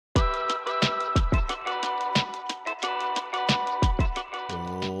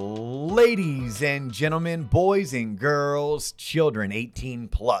Ladies and gentlemen, boys and girls, children 18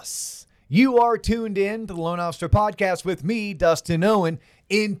 plus. You are tuned in to the Lone Officer Podcast with me, Dustin Owen,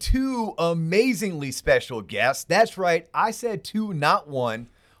 and two amazingly special guests. That's right, I said two, not one.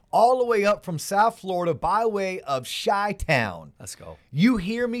 All the way up from South Florida by way of Chi-Town. Let's go. You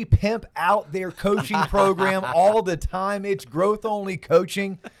hear me pimp out their coaching program all the time. It's growth-only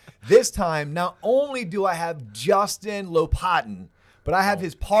coaching. This time, not only do I have Justin Lopatin, but I have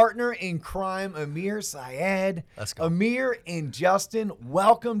his partner in crime, Amir Syed. Let's go. Amir and Justin,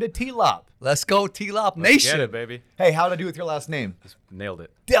 welcome to T-Lop. Let's go, T-Lop Nation. Get it, baby. Hey, how'd I do with your last name? Nailed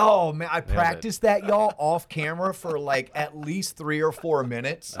it. Oh, man, I practiced that, y'all, off camera for like at least 3 or 4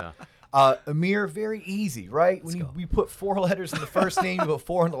 minutes. Amir, very easy, right? When we put 4 letters in the first name, you put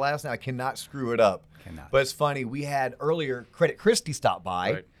 4 in the last name, I cannot screw it up. Cannot. But it's funny, we had earlier Credit Christie stop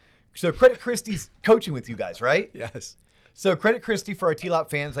by. Right. So Credit Christie's coaching with you guys, right? Yes. So Credit Christie, for our T-Lop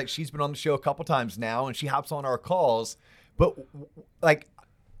fans, like she's been on the show a couple times now, and she hops on our calls. But like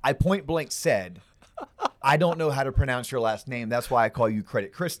I point blank said, I don't know how to pronounce your last name. That's why I call you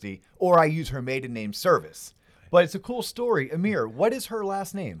Credit Christie, or I use her maiden name Service. But it's a cool story. Amir, what is her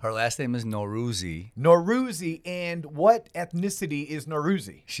last name? Her last name is Noruzi. Noruzi, and what ethnicity is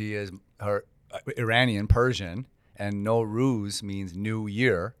Noruzi? She is her Iranian, Persian, and Nowruz means New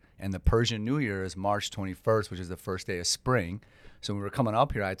Year. And the Persian New Year is March 21st, which is the first day of spring. So when we were coming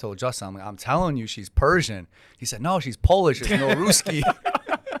up here, I told Justin, I'm telling you, she's Persian. He said, no, she's Polish. It's Noruski.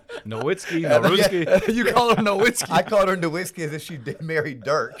 Nowitzki, Noruski. You call her Nowitzki. I called her Nowitzki as if she married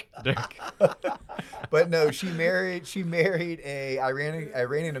Dirk. But no, she married a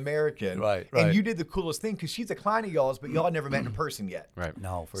Iranian American. Right. And you did the coolest thing because she's a client of y'all's, but y'all had never met in person yet. Right.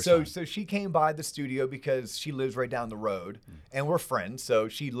 No, first So time. so she came by the studio because she lives right down the road, and we're friends. So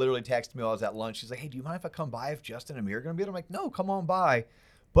she literally texted me while I was at lunch. She's like, "Hey, do you mind if I come by if Justin and Amir are gonna be there?" I'm like, "No, come on by."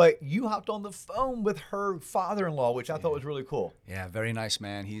 But you hopped on the phone with her father-in-law, which I thought was really cool. Yeah, very nice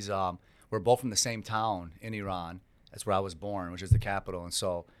man. He's we're both from the same town in Iran. That's where I was born, which is the capital. And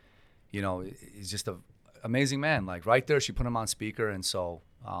so, you know, he's just an amazing man. Like right there, she put him on speaker, and so.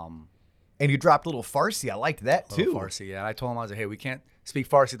 And you dropped a little Farsi. I liked that too. Farsi, yeah. I told him, I was like, hey, we can't speak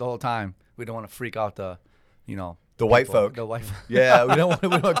Farsi the whole time. We don't want to freak out the white folk. The white folk. Yeah, we don't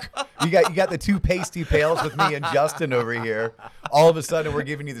want. You got the two pasty pails with me and Justin over here. All of a sudden, we're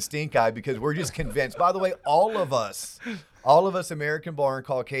giving you the stink eye because we're just convinced. By the way, all of us American-born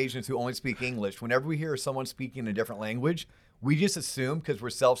Caucasians who only speak English, whenever we hear someone speaking a different language, we just assume because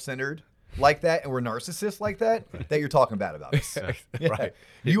we're self-centered like that and we're narcissists like that you're talking bad about us. Yeah. Right.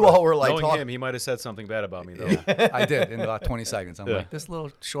 You all were like Knowing talking. him, he might have said something bad about me, though. Yeah, I did in about 20 seconds. I'm like, this little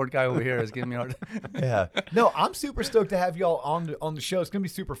short guy over here is giving me hard. Yeah. No, I'm super stoked to have y'all on the show. It's going to be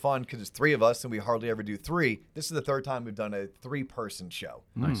super fun because it's 3 of us and we hardly ever do 3. This is the 3rd time we've done a 3-person show.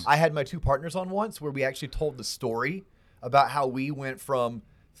 Nice. I had my 2 partners on once where we actually told the story about how we went from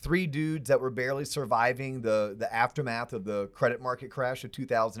 3 dudes that were barely surviving the aftermath of the credit market crash of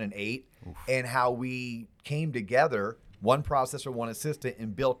 2008 and how we came together, one processor, one assistant,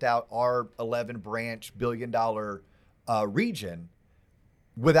 and built out our 11-branch billion-dollar region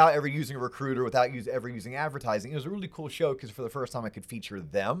without ever using a recruiter, without ever using advertising. It was a really cool show because for the first time I could feature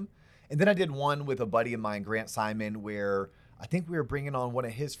them. And then I did one with a buddy of mine, Grant Simon, where I think we were bringing on one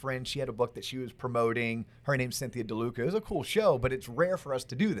of his friends. She had a book that she was promoting. Her name's Cynthia DeLuca. It was a cool show, but it's rare for us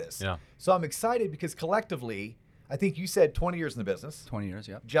to do this. Yeah. So I'm excited because collectively, I think you said 20 years in the business. 20 years,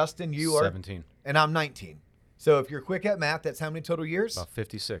 yeah. Justin, you are 17. And I'm 19. So if you're quick at math, that's how many total years? About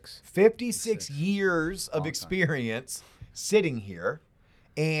 56. 56 years of Long time. experience sitting here.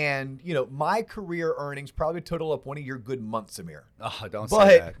 And, you know, my career earnings probably total up one of your good months, Amir. Oh, don't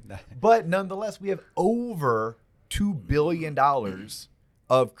say that. But nonetheless, we have over $2 billion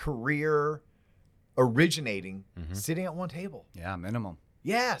of career originating sitting at one table. Yeah, minimum.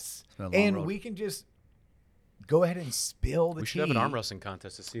 Yes. been a long And road. we can just go ahead and spill the We tea. should have an arm wrestling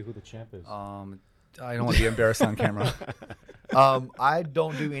contest to see who the champ is. I don't want to be embarrassed on camera. I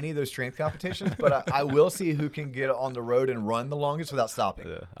don't do any of those strength competitions, but I will see who can get on the road and run the longest without stopping.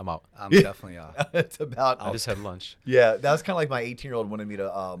 I'm out. I'm definitely It's about. I just had lunch. Yeah, that was kind of like my 18-year-old wanted me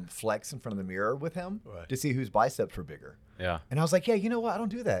to flex in front of the mirror with him Right. to see whose biceps were bigger. Yeah. And I was like, yeah, you know what? I don't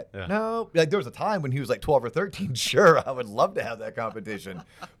do that. Yeah. No. Like there was a time when he was like 12 or 13. Sure, I would love to have that competition.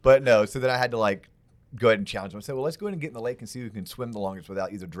 But no. So then I had to like go ahead and challenge him. I said, well, let's go ahead and get in the lake and see who can swim the longest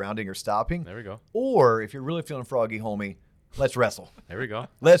without either drowning or stopping. There we go. Or if you're really feeling froggy, homie, let's wrestle. There we go.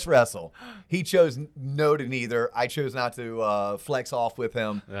 Let's wrestle. He chose no to neither. I chose not to flex off with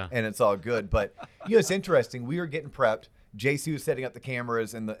him, and it's all good. But you know, it's interesting. We were getting prepped. JC was setting up the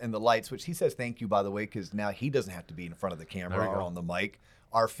cameras and the lights, which he says thank you, by the way, because now he doesn't have to be in front of the camera or on the mic.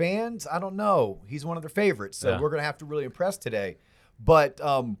 Our fans, I don't know. He's one of their favorites, so Yeah. we're going to have to really impress today. But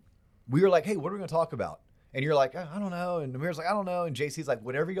we were like, hey, what are we going to talk about? And you're like, I don't know. And Amir's like, I don't know. And JC's like,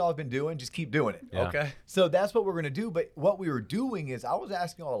 whatever y'all have been doing, just keep doing it. Yeah. Okay. So that's what we're going to do. But what we were doing is I was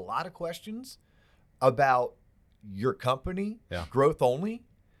asking y'all a lot of questions about your company, Yeah. growth only,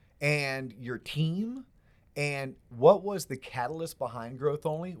 and your team. And what was the catalyst behind growth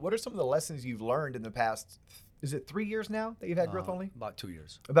only? What are some of the lessons you've learned in the past? Is it 3 years now that you've had growth only? About 2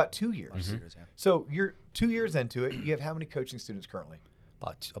 years. About 2 years. About 2 years, yeah. So you're 2 years into it. You have how many coaching students currently?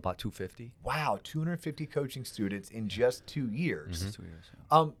 About 250. Wow, 250 coaching students in just 2 years. Just 2 years.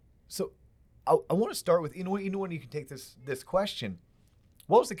 Yeah. So I want to start with, you know when you can take this question.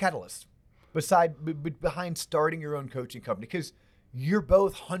 What was the catalyst behind starting your own coaching company? Because you're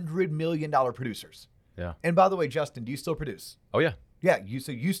both $100 million producers. Yeah. And by the way, Justin, do you still produce? Oh yeah. Yeah, you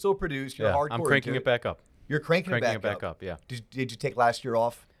still produce. You're Yeah. hardcore. I'm cranking into it back up. You're cranking Cranking it back up. Yeah. Did you take last year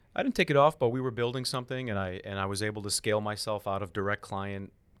off? I didn't take it off, but we were building something, and I was able to scale myself out of direct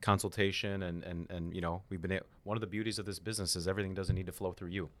client consultation, and you know, one of the beauties of this business is everything doesn't need to flow through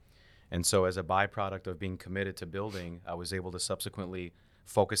you. And so as a byproduct of being committed to building, I was able to subsequently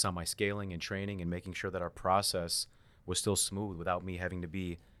focus on my scaling and training and making sure that our process was still smooth without me having to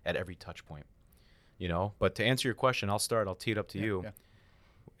be at every touch point. You know, but to answer your question, I'll tee it up to you. Yeah.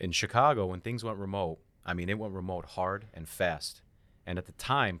 In Chicago, when things went remote, I mean, it went remote hard and fast. And at the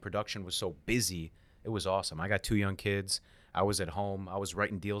time, production was so busy, it was awesome. I got 2 young kids. I was at home. I was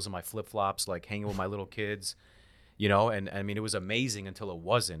writing deals in my flip-flops, like hanging with my little kids, you know, and I mean, it was amazing until it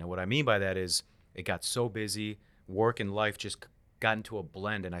wasn't. And what I mean by that is it got so busy, work and life just got into a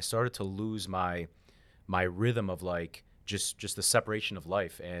blend, and I started to lose my rhythm of like just the separation of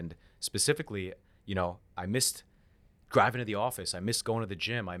life. And specifically, you know, I missed driving to the office. I missed going to the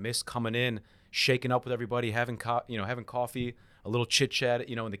gym. I missed coming in, shaking up with everybody, having coffee, a little chit chat,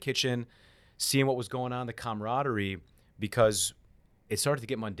 you know, in the kitchen, seeing what was going on, the camaraderie, because it started to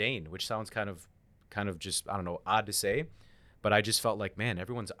get mundane, which sounds kind of just, I don't know, odd to say, but I just felt like, man,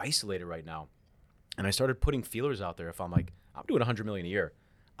 everyone's isolated right now. And I started putting feelers out there. If I'm like, I'm doing 100 million a year,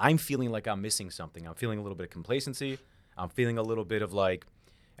 I'm feeling like I'm missing something. I'm feeling a little bit of complacency. I'm feeling a little bit of like,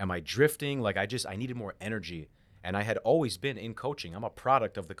 am I drifting? Like I needed more energy. And I had always been in coaching. I'm a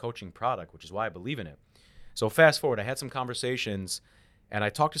product of the coaching product, which is why I believe in it. So fast forward, I had some conversations, and I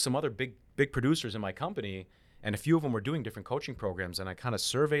talked to some other big producers in my company, and a few of them were doing different coaching programs, and I kind of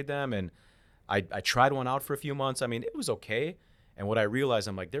surveyed them, and I tried one out for a few months. I mean, it was okay. And what I realized,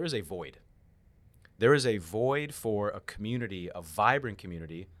 I'm like, there is a void. There is a void for a community, a vibrant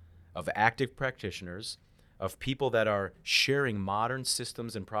community of active practitioners, of people that are sharing modern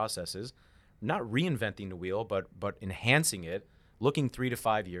systems and processes, not reinventing the wheel, but enhancing it, looking 3 to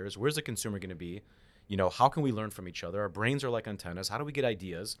 5 years. Where's the consumer going to be? You know, how can we learn from each other? Our brains are like antennas. How do we get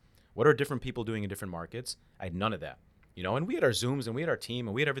ideas? What are different people doing in different markets? I had none of that, you know, and we had our Zooms and we had our team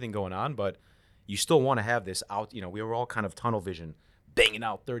and we had everything going on, but you still want to have this out, you know, we were all kind of tunnel vision, banging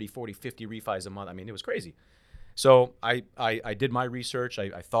out 30, 40, 50 refis a month. I mean, it was crazy. So I did my research.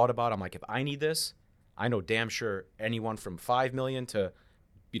 I thought about it. I'm like, if I need this, I know damn sure anyone from 5 million to,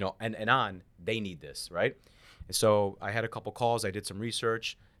 you know, and on, they need this, right? And so I had a couple calls. I did some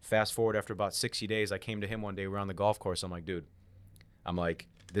research. Fast forward, after about 60 days, I came to him one day. We were on the golf course. I'm like, dude,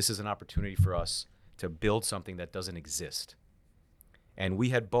 this is an opportunity for us to build something that doesn't exist. And we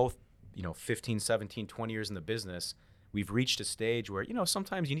had both, you know, 15, 17, 20 years in the business. We've reached a stage where, you know,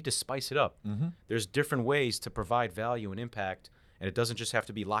 sometimes you need to spice it up. Mm-hmm. There's different ways to provide value and impact, and it doesn't just have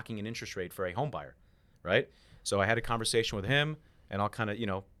to be locking an interest rate for a home buyer, right? So I had a conversation with him, and I'll kind of, you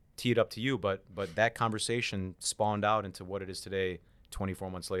know, tee it up to you, but that conversation spawned out into what it is today,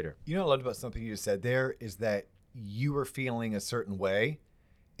 24 months later. You know what I loved about something you just said there is that you were feeling a certain way,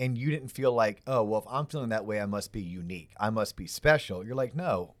 and you didn't feel like, oh, well, if I'm feeling that way, I must be unique. I must be special. You're like,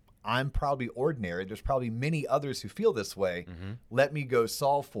 no, I'm probably ordinary. There's probably many others who feel this way. Mm-hmm. Let me go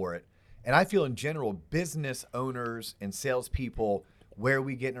solve for it. And I feel in general, business owners and salespeople, where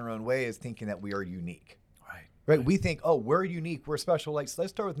we get in our own way is thinking that we are unique. Right? We think, oh, we're unique, we're special. Like, so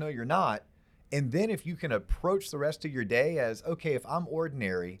let's start with, no, you're not. And then if you can approach the rest of your day as, okay, if I'm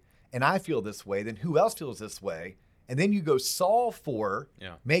ordinary and I feel this way, then who else feels this way? And then you go solve for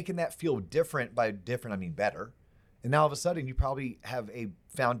making that feel different. By different, I mean better. And now all of a sudden you probably have a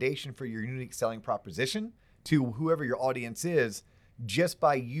foundation for your unique selling proposition to whoever your audience is, just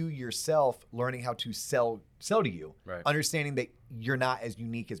by you yourself learning how to sell to you, right. Understanding that you're not as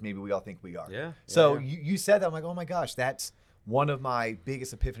unique as maybe we all think we are. Yeah. So you said that, I'm like, oh my gosh, that's one of my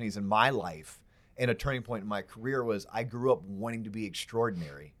biggest epiphanies in my life, and a turning point in my career was I grew up wanting to be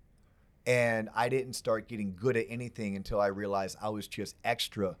extraordinary. And I didn't start getting good at anything until I realized I was just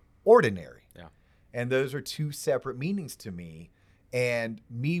extraordinary. Yeah. And those are two separate meanings to me. And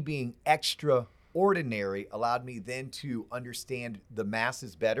me being extraordinary allowed me then to understand the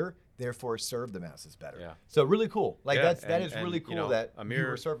masses better, therefore serve the masses better. Yeah. So really cool. Like Yeah, that is really cool that Amir, you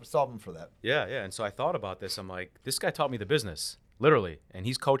were solving for that. Yeah. And so I thought about this. I'm like, this guy taught me the business, literally. And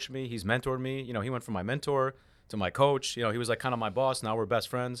he's coached me. He's mentored me. He went from my mentor to my coach. He was like kind of my boss. Now we're best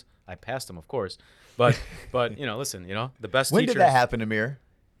friends. I passed him, of course. But listen, the best When teachers. did that happen, Amir?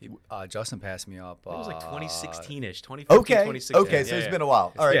 Justin passed me up. It was like 2016-ish, 2015, Okay. 2016. Okay, so it's been a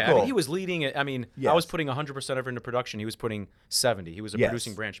while. All right, yeah, cool. I mean, he was leading it. I mean, I Yes. was putting 100% of it into production. He was putting 70. He was a Yes.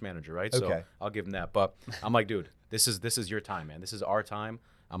 producing branch manager, right? Okay. So I'll give him that. But I'm like, dude, this is your time, man. This is our time.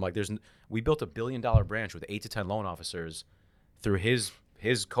 I'm like, we built $1 billion branch with 8 to 10 loan officers through his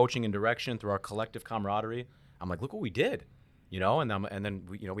coaching and direction, through our collective camaraderie. I'm like, look what we did, and then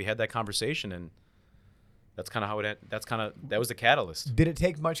we had that conversation, and that's kind of how that was the catalyst. Did it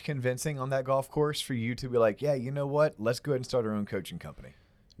take much convincing on that golf course for you to be like, yeah, you know what? Let's go ahead and start our own coaching company?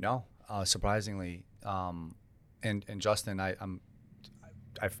 No, surprisingly, and Justin, I'm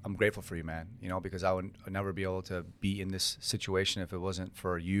grateful for you, man. Because I would never be able to be in this situation if it wasn't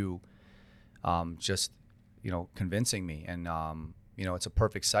for you, just convincing me. And it's a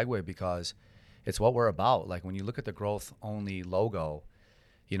perfect segue because it's what we're about. Like when you look at the growth only logo,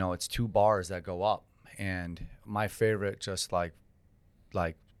 it's 2 bars that go up. And my favorite just like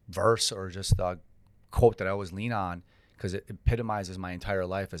verse or just a quote that I always lean on, because it epitomizes my entire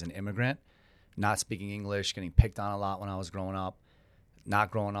life as an immigrant, not speaking English, getting picked on a lot when I was growing up, not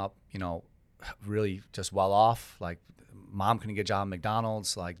growing up, really just well off. Like mom couldn't get a job at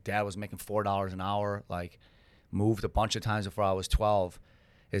McDonald's. Like dad was making $4 an hour. Like moved a bunch of times before I was 12.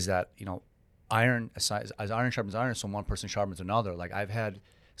 Is that, iron, as iron sharpens iron, so one person sharpens another. Like I've had,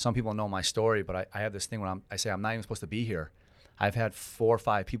 some people know my story, but I have this thing when I say I'm not even supposed to be here. I've had 4 or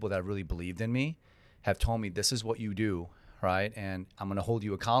 5 people that really believed in me, have told me this is what you do, right? And I'm going to hold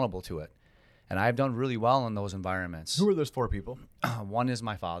you accountable to it. And I've done really well in those environments. Who are those 4 people? One is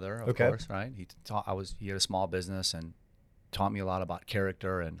my father, of course, right? He had a small business and taught me a lot about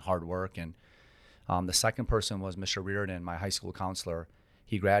character and hard work. And the second person was Mr. Reardon, my high school counselor.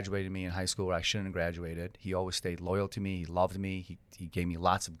 He graduated me in high school where I shouldn't have graduated. He always stayed loyal to me. He loved me. He gave me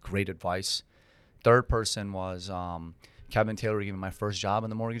lots of great advice. Third person was Kevin Taylor. He gave me my first job in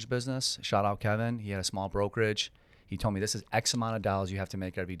the mortgage business. Shout out Kevin. He had a small brokerage. He told me this is X amount of dollars you have to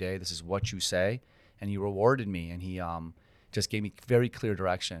make every day. This is what you say. And he rewarded me. And he just gave me very clear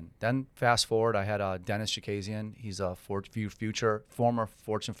direction. Then fast forward, I had Dennis Chikazian. He's a former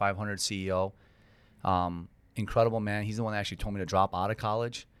Fortune 500 CEO. Incredible man. He's the one that actually told me to drop out of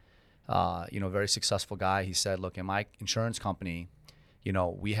college. Very successful guy. He said, look, in my insurance company,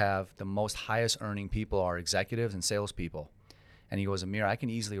 we have the most highest earning people are executives and salespeople. And he goes, Amir, I can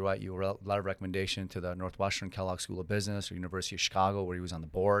easily write you a letter of recommendation to the Northwestern Kellogg School of Business or University of Chicago, where he was on the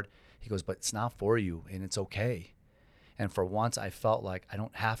board. He goes, but it's not for you, and it's okay. And for once, I felt like I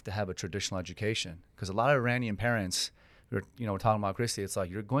don't have to have a traditional education, because a lot of Iranian parents, we're talking about Christy, it's like,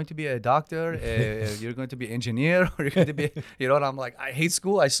 you're going to be a doctor, you're going to be an engineer, or you're going to be, and I'm like, I hate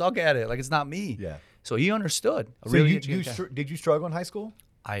school, I suck at it, like it's not me. Yeah. So he understood. So did you struggle in high school?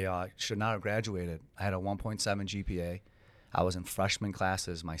 I should not have graduated. I had a 1.7 GPA. I was in freshman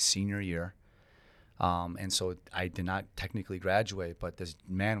classes my senior year. And so I did not technically graduate, but this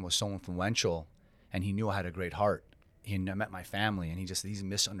man was so influential, and he knew I had a great heart. He met my family, and he's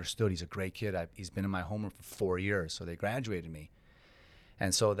misunderstood. He's a great kid. He's been in my homeroom for 4 years, so they graduated me.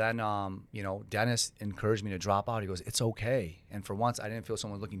 And so then, Dennis encouraged me to drop out. He goes, it's okay. And for once, I didn't feel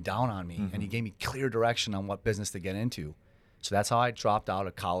someone looking down on me, and he gave me clear direction on what business to get into. So that's how I dropped out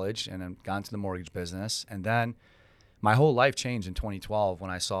of college and then got into the mortgage business. And then my whole life changed in 2012 when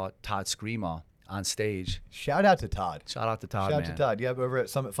I saw Todd Screama on stage. Shout out to Todd. Shout out to Todd, Shout man. out to Todd. Yeah, over at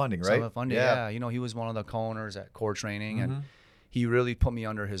Summit Funding, right? Summit Funding, yeah. He was one of the co-owners at Core Training, and he really put me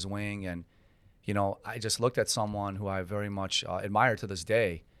under his wing. And, I just looked at someone who I very much admire to this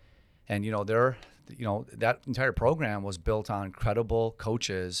day. And, that entire program was built on credible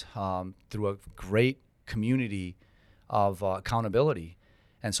coaches through a great community of accountability.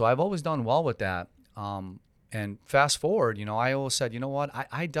 And so I've always done well with that. And fast forward, I always said,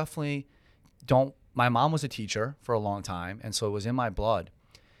 I definitely don't. My mom was a teacher for a long time, and so it was in my blood.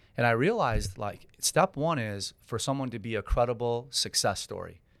 And I realized, like, step one is for someone to be a credible success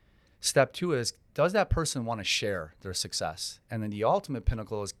story. Step two is, does that person want to share their success? And then the ultimate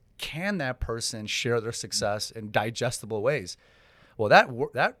pinnacle is, can that person share their success in digestible ways? Well,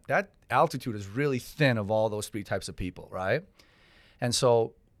 that altitude is really thin of all those 3 types of people, right? And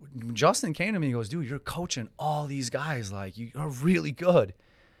so Justin came to me, he goes, dude, you're coaching all these guys. Like, you're really good.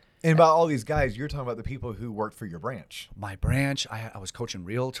 And about all these guys, you're talking about the people who worked for your branch. My branch, I was coaching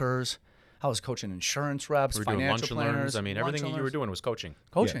realtors. I was coaching insurance reps, We were doing lunch financial and learns. planners. I mean, everything you were doing was coaching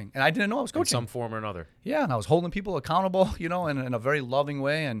Coaching. And I didn't know I was in coaching. some form or another. Yeah, and I was holding people accountable, you know, in a very loving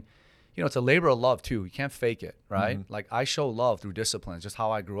way. And, you know, it's a labor of love, too. You can't fake it, right? Like, I show love through discipline. It's just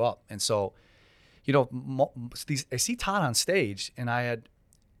how I grew up. And so, you know, I see Todd on stage, and I had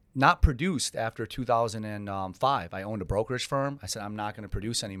not produced after 2005. I owned a brokerage firm. I said, I'm not going to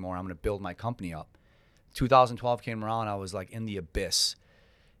produce anymore. I'm going to build my company up. 2012 came around. I was like in the abyss.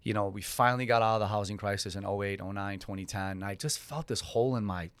 You know, we finally got out of the housing crisis in 08, 09, 2010. And I just felt this hole in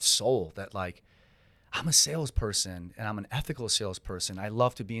my soul that, like, I'm a salesperson and I'm an ethical salesperson. I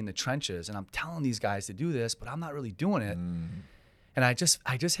love to be in the trenches, and I'm telling these guys to do this, but I'm not really doing it. And I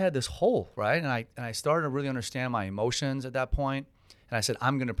just had this hole, right? And I started to really understand my emotions at that point. And I said,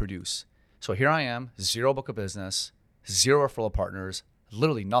 I'm going to produce. So here I am, 0 book of business, 0 referral partners,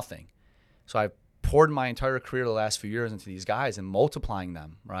 literally nothing. So I poured my entire career the last few years into these guys and multiplying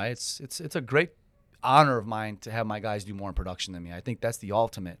them, right? It's a great honor of mine to have my guys do more in production than me. I think that's the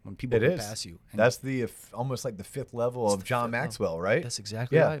ultimate when people get past you. And that's the almost like the 5th level of John Maxwell, right? that's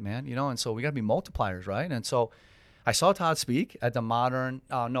exactly right, man. You know, and so we got to be multipliers, right? And so I saw Todd speak at the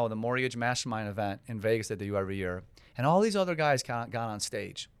the Mortgage Mastermind event in Vegas that they do every year. And all these other guys got on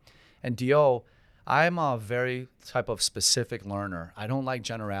stage. And Dio, I'm a very type of specific learner. I don't like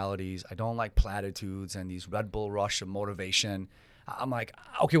generalities. I don't like platitudes and these Red Bull rush of motivation. I'm like,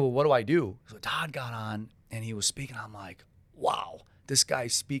 okay, well, what do I do? So Todd got on and he was speaking. I'm like, wow, this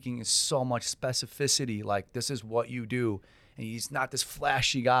guy's speaking is so much specificity. Like, this is what you do. And he's not this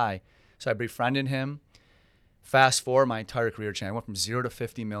flashy guy. So I befriended him. Fast forward my entire career change. I went from 0 to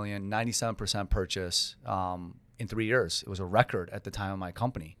 50 million, 97% purchase in 3 years. It was a record at the time of my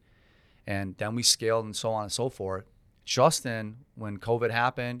company. And then we scaled and so on and so forth. Justin, when COVID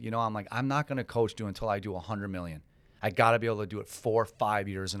happened, you know, I'm like, I'm not going to coach until I do 100 million. I got to be able to do it 4 or 5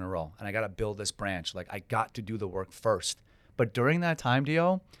 years in a row. And I got to build this branch. Like, I got to do the work first. But during that time,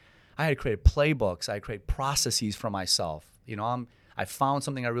 Dio, I had created playbooks. I had created processes for myself. You know, I found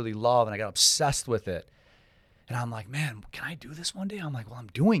something I really love and I got obsessed with it. And I'm like, man, can I do this one day? I'm like, well, I'm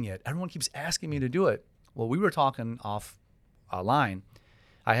doing it. Everyone keeps asking me to do it. Well, we were talking off line.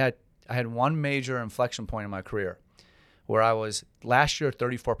 I had one major inflection point in my career where I was, last year,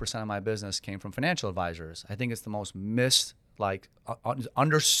 34% of my business came from financial advisors. I think it's the most missed, like,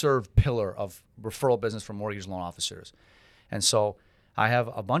 underserved pillar of referral business for mortgage loan officers. And so I have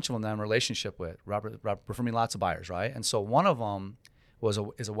a bunch of them that I'm in a relationship with. Robert refer me lots of buyers, right? And so one of them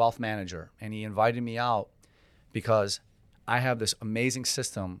is a wealth manager, and he invited me out because I have this amazing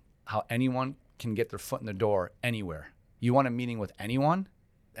system how anyone can get their foot in the door anywhere. You want a meeting with anyone,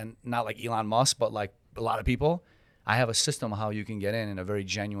 and not like Elon Musk, but like a lot of people, I have a system how you can get in a very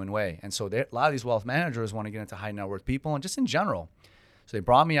genuine way. And so a lot of these wealth managers want to get into high net worth people and just in general. So they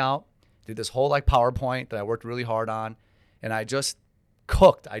brought me out, did this whole like PowerPoint that I worked really hard on, and I just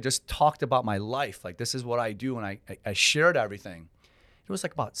cooked. I just talked about my life. Like, this is what I do, and I shared everything. It was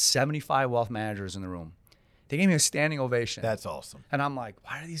like about 75 wealth managers in the room. They gave me a standing ovation. That's awesome. And I'm like,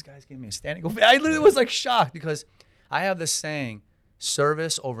 why are these guys giving me a standing ovation? I literally was like shocked because I have this saying,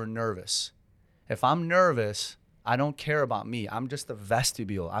 service over nervous. If I'm nervous, I don't care about me. I'm just a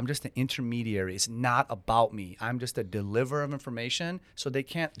vestibule. I'm just an intermediary. It's not about me. I'm just a deliverer of information, so they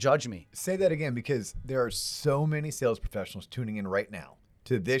can't judge me. Say that again, because there are so many sales professionals tuning in right now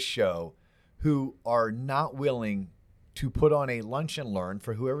to this show who are not willing to put on a lunch and learn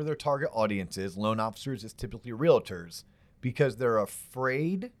for whoever their target audience is. Loan officers is typically realtors, because they're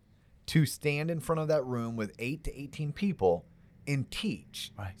afraid to stand in front of that room with 8 to 18 people and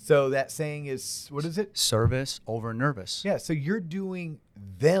teach. Right. So that saying is, what is it? Service over nervous. Yeah. So you're doing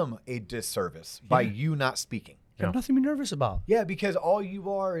them a disservice by you not speaking. You have nothing to be nervous about. Yeah, because all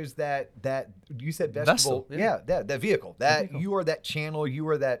you are is that you said vegetable. Vessel, yeah. That vehicle. You are that channel. You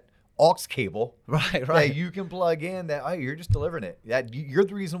are that aux cable. Right. That you can plug in. That you're just delivering it. That you're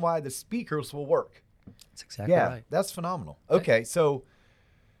the reason why the speakers will work. That's exactly right. That's phenomenal. Okay, so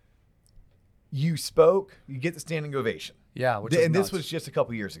you spoke. You get the standing ovation. Yeah, And this was just a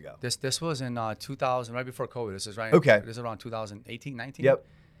couple years ago. This was in 2000, right before COVID. This is right. Okay. This is around 2018, 19. Yep.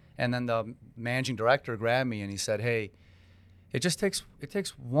 And then the managing director grabbed me and he said, "Hey, it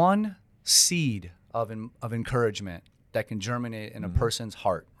takes one seed of encouragement that can germinate in a person's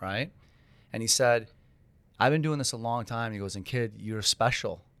heart, right?" And he said, "I've been doing this a long time." He goes, "And kid, you're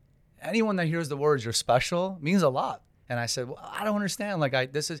special. Anyone that hears the words 'you're special' means a lot." And I said, "Well, I don't understand.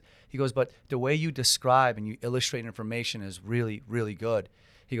 He goes, "But the way you describe and you illustrate information is really, really good."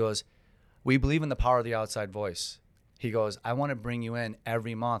 He goes, we believe in the power of the outside voice. He goes, I want to bring you in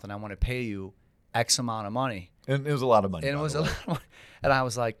every month and I want to pay you X amount of money. And it was a lot of money. And it by was the a way. lot of money. And I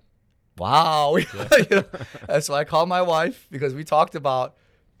was like, wow. You know? And so I called my wife because we talked about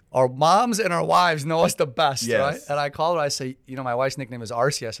our moms and our wives know us the best, Yes. right? And I called her. I say, you know, my wife's nickname is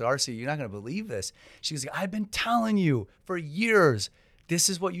RC. I said, RC, you're not going to believe this. She was like, I've been telling you for years, this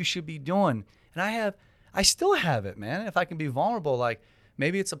is what you should be doing. And I still have it, man. If I can be vulnerable, like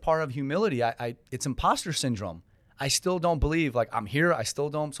maybe it's a part of humility. It's imposter syndrome. I still don't believe, like I'm here. I still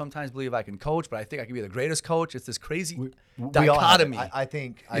don't sometimes believe I can coach, but I think I can be the greatest coach. It's this crazy We all have it. dichotomy. I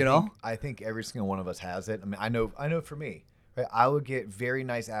think I think every single one of us has it. I mean, I know for me, right? I would get very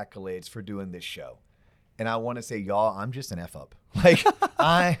nice accolades for doing this show, and I want to say, y'all, I'm just an F up. Like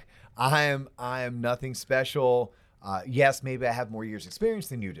I am nothing special. Yes, maybe I have more years experience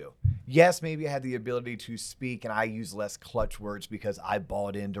than you do. Yes, maybe I have the ability to speak and I use less clutch words because I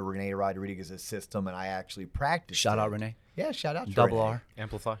bought into Renee Rodriguez's system and I actually practiced. Shout out, Renee. Yeah, shout out to Double Renee. R.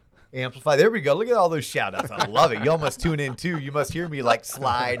 Amplify. Amplify. There we go. Look at all those shout outs. I love it. Y'all must tune in too. You must hear me like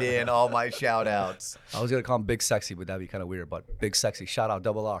slide in all my shout outs. I was going to call him Big Sexy, but that'd be kind of weird. But Big Sexy, shout out,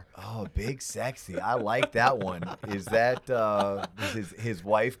 Double R. Oh, Big Sexy. I like that one. Is that his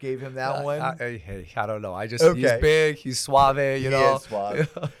wife gave him that one? Hey, I don't know. He's Okay. big, he's suave, you know. Yeah,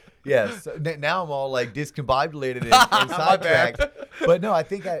 suave. Yes. So now I'm all like discombobulated and sidetracked. But no, I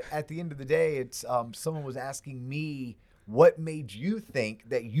think at the end of the day, it's someone was asking me, what made you think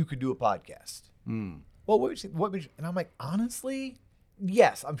that you could do a podcast? Well, what made you, and I'm like, honestly,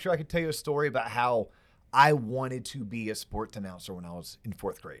 yes, I'm sure I could tell you a story about how I wanted to be a sports announcer when I was in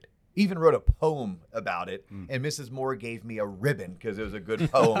 4th grade. Even wrote a poem about it, and Mrs. Moore gave me a ribbon because it was a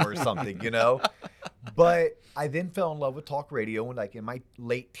good poem or something, you know? But I then fell in love with talk radio like in my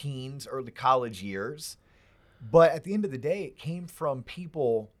late teens, early college years. But at the end of the day, it came from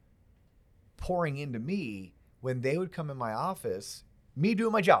people pouring into me when they would come in my office, me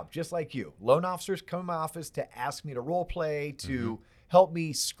doing my job, just like you. Loan officers come in my office to ask me to role play, to help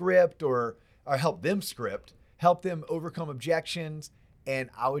me script or help them script, help them overcome objections.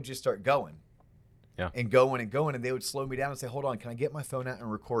 And I would just start going and going and going. And they would slow me down and say, hold on, can I get my phone out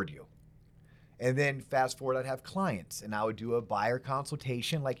and record you? And then fast forward, I'd have clients and I would do a buyer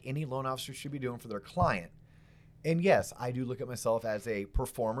consultation like any loan officer should be doing for their client. And yes, I do look at myself as a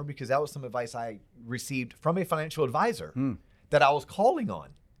performer because that was some advice I received from a financial advisor that I was calling on.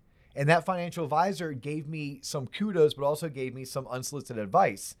 And that financial advisor gave me some kudos, but also gave me some unsolicited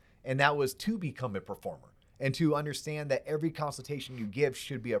advice. And that was to become a performer and to understand that every consultation you give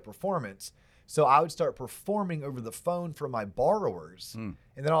should be a performance. So I would start performing over the phone for my borrowers. And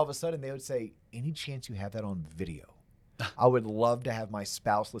then all of a sudden they would say, any chance you have that on video? I would love to have my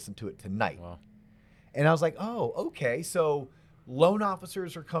spouse listen to it tonight. Wow. And I was like, oh, okay. So loan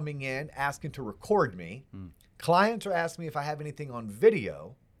officers are coming in asking to record me. Clients are asking me if I have anything on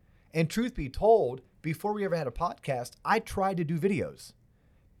video. And truth be told, before we ever had a podcast, I tried to do videos.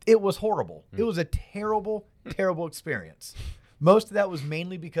 It was horrible. It was a terrible, terrible experience. Most of that was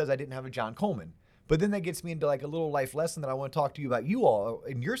mainly because I didn't have a John Coleman. But then that gets me into like a little life lesson that I want to talk to you about you all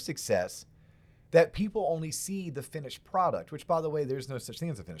and your success, that people only see the finished product, which by the way, there's no such thing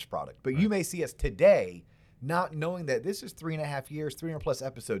as a finished product. But you may see us today not knowing that this is 3.5 years, 300 plus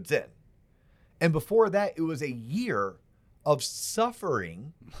episodes in. And before that, it was a year of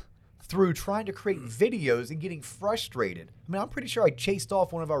suffering through trying to create videos and getting frustrated. I mean, I'm pretty sure I chased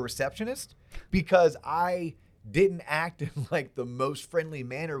off one of our receptionists because I didn't act in like the most friendly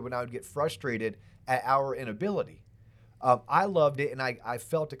manner when I would get frustrated at our inability. I loved it, and I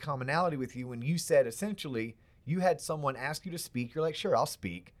felt a commonality with you when you said essentially you had someone ask you to speak. You're like, sure, I'll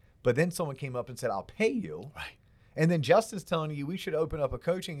speak. But then someone came up and said, I'll pay you. Right. And then Justin's telling you we should open up a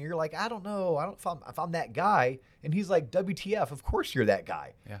coaching. And you're like, I don't know. I don't if I'm that guy. And he's like, WTF, of course you're that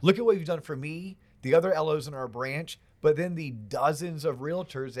guy. Yeah. Look at what you've done for me, the other LOs in our branch, but then the dozens of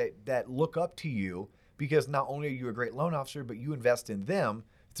realtors that look up to you because not only are you a great loan officer, but you invest in them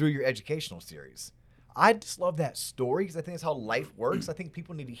through your educational series. I just love that story because I think it's how life works. I think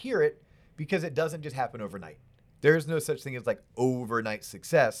people need to hear it because it doesn't just happen overnight. There is no such thing as like overnight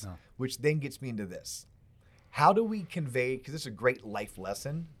success, which then gets me into this. How do we convey, because this is a great life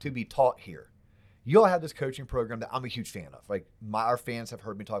lesson to be taught here. You all have this coaching program that I'm a huge fan of. Like our fans have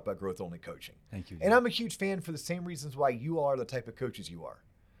heard me talk about growth only coaching. Thank you. And I'm a huge fan for the same reasons why you all are the type of coaches you are.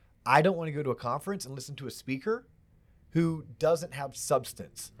 I don't want to go to a conference and listen to a speaker who doesn't have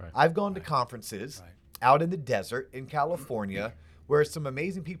substance. Right. I've gone to conferences out in the desert in California where some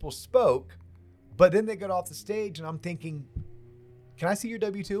amazing people spoke, but then they got off the stage and I'm thinking, can I see your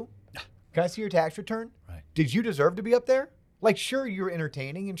W-2? Can I see your tax return? Right. Did you deserve to be up there? Like, sure, you were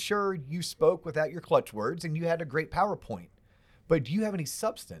entertaining, and sure, you spoke without your clutch words, and you had a great PowerPoint. But do you have any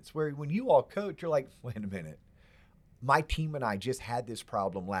substance where when you all coach, you're like, wait a minute, my team and I just had this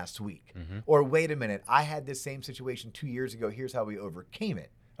problem last week. Or wait a minute, I had this same situation 2 years ago. Here's how we overcame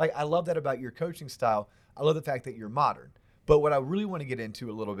it. Like, I love that about your coaching style. I love the fact that you're modern. But what I really want to get into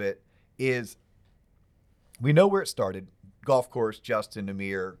a little bit is we know where it started. Golf course, Justin,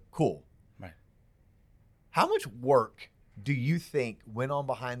 Amir, cool. Right. How much work do you think went on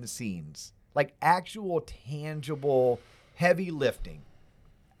behind the scenes? Like actual, tangible, heavy lifting,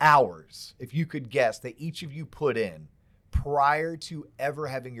 hours, if you could guess, that each of you put in prior to ever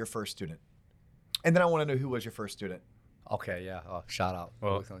having your first student? And then I want to know who was your first student. Okay, yeah. Shout out.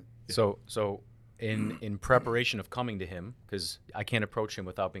 Well, so in preparation of coming to him, because I can't approach him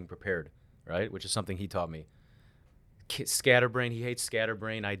without being prepared, right? Which is something he taught me. Scatterbrain, he hates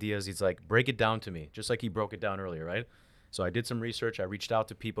scatterbrain ideas. He's like, break it down to me, just like he broke it down earlier, right? So I did some research. I reached out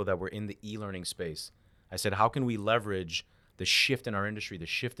to people that were in the e-learning space. I said, how can we leverage the shift in our industry, the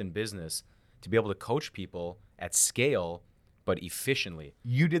shift in business, to be able to coach people at scale, but efficiently?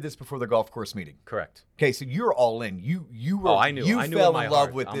 You did this before the golf course meeting. Correct. Okay, so you're all in. You were. Oh, I knew. You I knew fell in my in love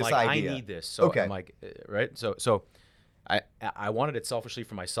heart. with I'm this like, idea. I need this. So okay. I'm like, right? So I wanted it selfishly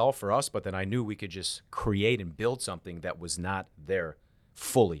for myself, for us, but then I knew we could just create and build something that was not there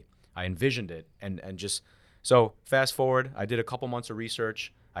fully. I envisioned it and just, so fast forward, I did a couple months of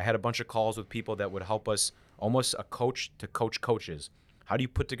research. I had a bunch of calls with people that would help us, almost a coach to coach coaches. How do you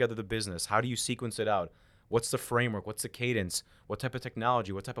put together the business? How do you sequence it out? What's the framework? What's the cadence? What type of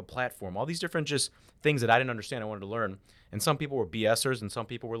technology? What type of platform? All these different just things that I didn't understand, I wanted to learn. And some people were BSers and some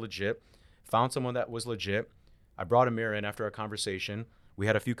people were legit. Found someone that was legit. I brought Amir in after our conversation. We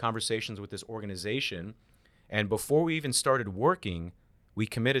had a few conversations with this organization. And before we even started working, we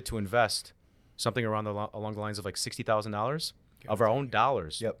committed to invest something around along the lines of like $60,000 of our own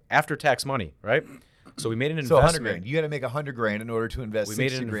dollars. Yep. After tax money, right? So we made an So investment. $100,000. You got to make $100,000 in order to invest. We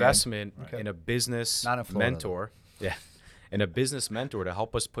made an 60 grand. investment Okay. in a business Not in Florida, mentor. Yeah. In a business mentor to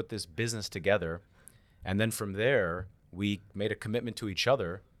help us put this business together. And then from there, we made a commitment to each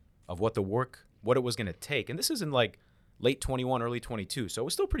other of what it was going to take. And this is in like late 21, early 22. So it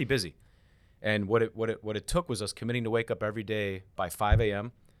was still pretty busy. And what it took was us committing to wake up every day by 5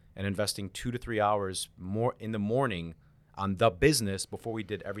 a.m. and investing 2 to 3 hours more in the morning on the business before we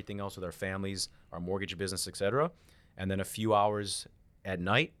did everything else with our families, our mortgage business, etc. And then a few hours at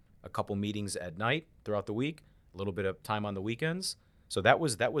night, a couple meetings at night throughout the week, a little bit of time on the weekends. So that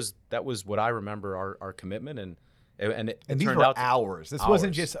was what I remember our commitment, and these turned were out hours. This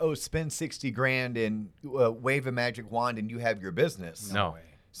wasn't just, spend 60 grand and wave a magic wand and you have your business. No.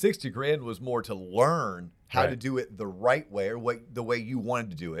 60 grand was more to learn how to Right. do it the right way, or the way you wanted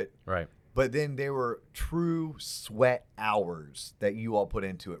to do it. Right. But then there were true sweat hours that you all put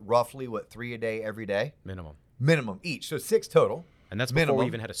into it. Roughly, 3 a day, every day? Minimum each. So 6 total. And that's before minimum. we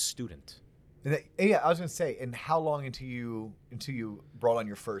even had a student. And yeah, I was going to say, and how long until you brought on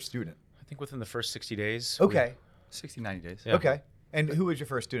your first student? I think within the first 60 days. Okay. 60, 90 days. Yeah. Okay. And who was your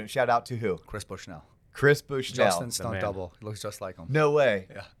first student? Shout out to who? Chris Bushnell. Chris Bushnell. Justin stunt man. double. He looks just like him. No way.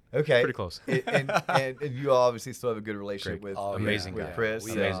 Yeah. Okay. Pretty close. and you all obviously still have a good relationship Great. with, Oh, Amazing with guy. Chris.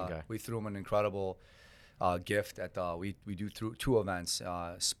 We, Amazing guy. We threw him an incredible gift at we do through 2 events,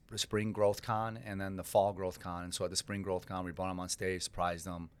 Spring Growth Con and then the Fall Growth Con. And so at the Spring Growth Con, we brought him on stage, surprised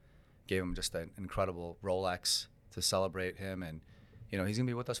him, gave him just an incredible Rolex to celebrate him, and he's gonna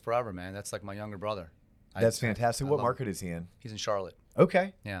be with us forever, man. That's like my younger brother. That's fantastic. I What love market is he in? He's in Charlotte.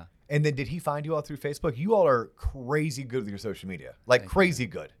 Okay. Yeah. And then did he find you all through Facebook? You all are crazy good with your social media. Like Thank you, crazy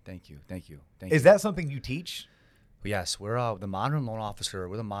good. Thank you. Is that something you teach? Yes, we're the Modern Loan Officer.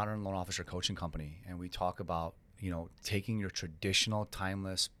 We're the Modern Loan Officer coaching company, and we talk about taking your traditional,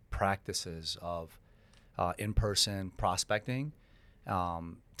 timeless practices of in-person prospecting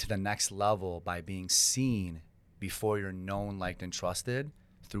to the next level by being seen before you're known, liked, and trusted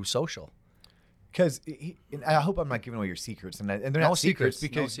through social. Because I hope I'm not giving away your secrets, and they're No not secrets, secrets, no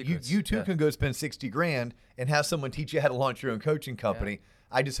because secrets. you too Yeah. can go spend 60 grand and have someone teach you how to launch your own coaching company.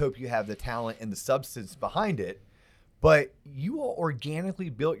 I just hope you have the talent and the substance behind it. But you all organically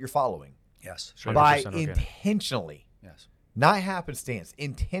built your following Yes, sure. by 100% organic. intentionally, Yes. not happenstance,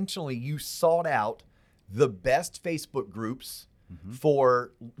 intentionally you sought out the best Facebook groups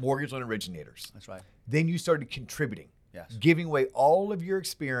for mortgage loan originators. That's right. Then you started contributing, Yes. giving away all of your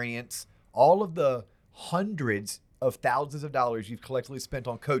experience, all of the hundreds of thousands of dollars you've collectively spent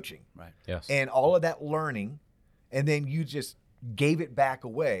on coaching, Right. Yes. and all of that learning, and then you just gave it back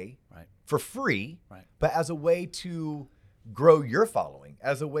away Right. for free, Right. but as a way to grow your following,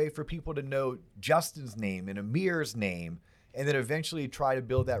 as a way for people to know Justin's name and Amir's name and then eventually try to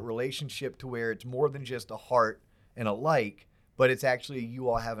build that relationship to where it's more than just a heart and a like, but it's actually you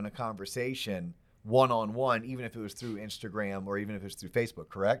all having a conversation one-on-one, even if it was through Instagram or even if it was through Facebook,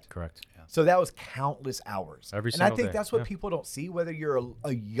 correct? Correct. Yeah. So that was countless hours. Every And I single think day. that's what Yeah. people don't see, whether you're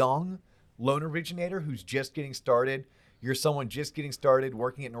a young loan originator who's just getting started, you're someone just getting started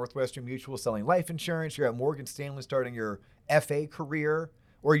working at Northwestern Mutual selling life insurance, you're at Morgan Stanley starting your FA career,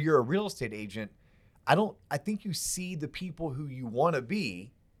 or you're a real estate agent. I think you see the people who you want to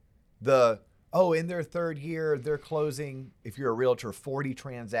be, in their third year, they're closing, if you're a realtor, 40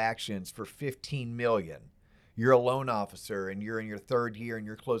 transactions for $15 million. You're a loan officer and you're in your third year and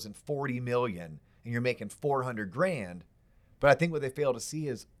you're closing 40 million and you're making 400 grand. But I think what they fail to see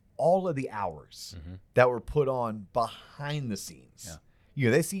is all of the hours that were put on behind the scenes. Yeah. You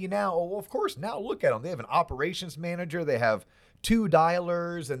know, they see you now. Oh, well, of course, now look at them. They have an operations manager. They have 2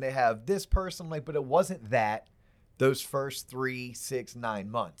 dialers and they have this person. But it wasn't that those first 3, 6, 9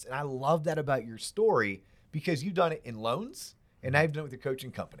 months. And I love that about your story because you've done it in loans and now you've done it with your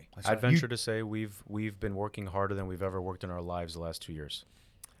coaching company. I'd venture to say we've been working harder than we've ever worked in our lives the last 2 years.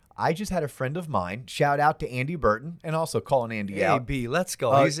 I just had a friend of mine, shout out to Andy Burton, and also calling Andy Hey, out. B, let's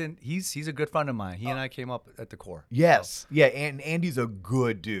go. He's a good friend of mine. He and I came up at the core. Yes. Yeah, and Andy's a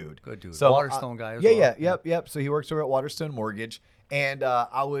good dude. Good dude. So, Waterstone guy as yeah, well. Yep. So he works over at Waterstone Mortgage. And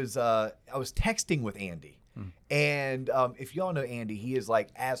I was texting with Andy. And if y'all know Andy, he is like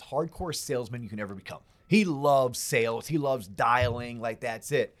as hardcore salesman you can ever become. He loves sales. He loves dialing. Like,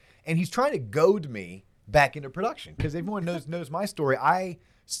 that's it. And he's trying to goad me back into production because everyone knows my story. I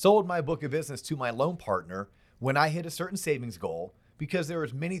sold my book of business to my loan partner when I hit a certain savings goal because there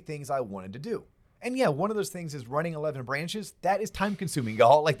was many things I wanted to do. And yeah, one of those things is running 11 branches. That is time consuming,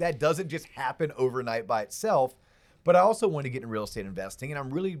 y'all. Like, that doesn't just happen overnight by itself. But I also want to get in real estate investing, and I'm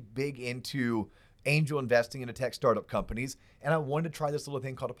really big into angel investing into tech startup companies. And I wanted to try this little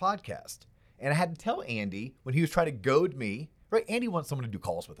thing called a podcast. And I had to tell Andy when he was trying to goad me, right? Andy wants someone to do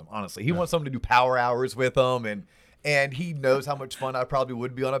calls with him, honestly. He wants someone to do power hours with him, and he knows how much fun I probably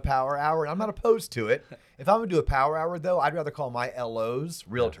would be on a power hour, and I'm not opposed to it. If I'm gonna do a power hour, though, I'd rather call my LOs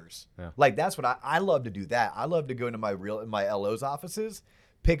realtors. Yeah. Like, that's what I love to do. That I love to go into my LOs offices,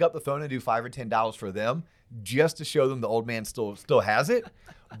 pick up the phone and do $5 or $10 for them, just to show them the old man still has it.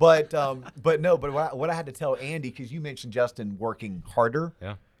 But what I had to tell Andy, because you mentioned Justin working harder.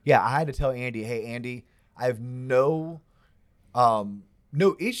 Yeah, I had to tell Andy, hey, Andy, I have no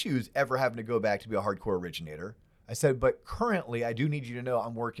issues ever having to go back to be a hardcore originator. I said, but currently I do need you to know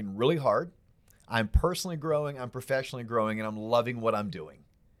I'm working really hard. I'm personally growing, I'm professionally growing, and I'm loving what I'm doing.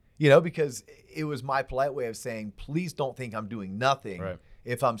 You know, because it was my polite way of saying, please don't think I'm doing nothing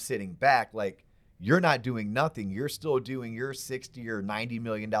if I'm sitting back. Like, you're not doing nothing. You're still doing your $60 or $90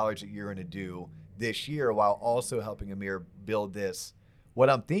 million that you're going to do this year while also helping Amir build this. What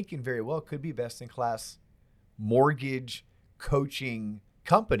I'm thinking very well could be best in class mortgage coaching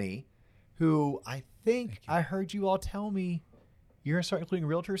company who I think I heard you all tell me you're going to start including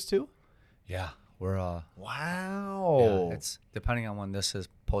realtors too? Yeah, we're wow. Yeah, it's depending on when this is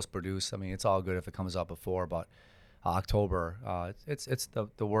post-produced. I mean, it's all good if it comes out before, but October, it's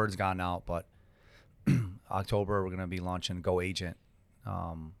the word's gone out, but October we're going to be launching Go Agent.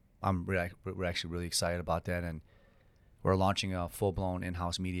 We're actually really excited about that, and we're launching a full-blown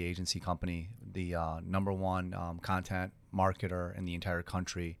in-house media agency company, the number one content marketer in the entire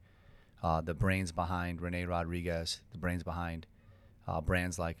country, the brains behind Renee Rodriguez, the brains behind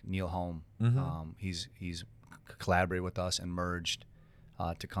brands like Neil Home. He's collaborated with us and merged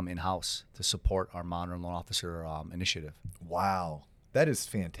to come in-house to support our modern loan officer initiative. Wow. That is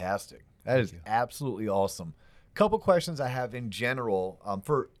fantastic. That is absolutely awesome. Couple questions I have in general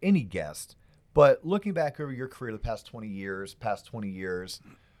for any guest, but looking back over your career the past 20 years,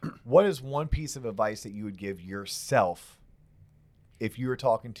 what is one piece of advice that you would give yourself if you were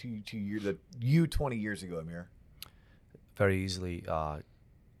talking to you 20 years ago, Amir? Very easily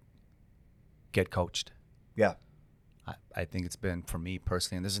get coached. Yeah. I think it's been, for me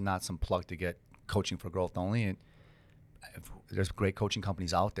personally, and this is not some plug to get coaching for growth only, and there's great coaching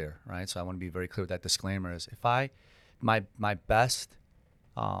companies out there, right? So I want to be very clear with that disclaimer is my best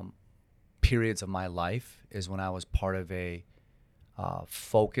periods of my life is when I was part of a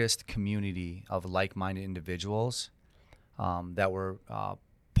focused community of like-minded individuals that were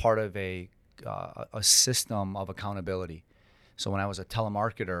part of a system of accountability. So when I was a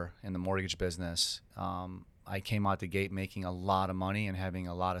telemarketer in the mortgage business, I came out the gate making a lot of money and having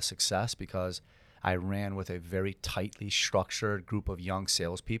a lot of success because I ran with a very tightly structured group of young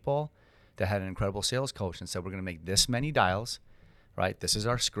salespeople that had an incredible sales coach and said, we're going to make this many dials, right? This is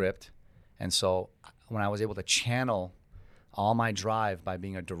our script. And so when I was able to channel all my drive by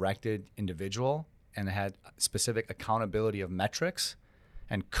being a directed individual and had specific accountability of metrics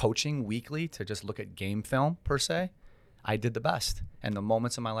and coaching weekly to just look at game film per se, I did the best. And the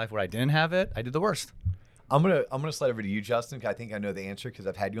moments in my life where I didn't have it, I did the worst. I'm gonna slide over to you, Justin, because I think I know the answer because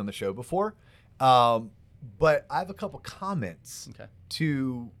I've had you on the show before. But I have a couple comments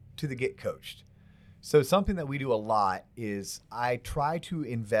to the Get Coached. So something that we do a lot is I try to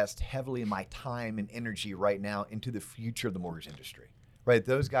invest heavily in my time and energy right now into the future of the mortgage industry, right?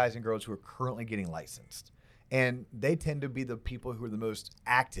 Those guys and girls who are currently getting licensed. And they tend to be the people who are the most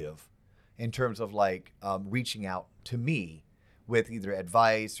active in terms of like reaching out to me with either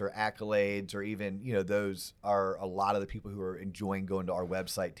advice or accolades, or even, those are a lot of the people who are enjoying going to our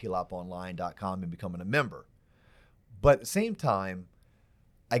website, tloponline.com, and becoming a member. But at the same time,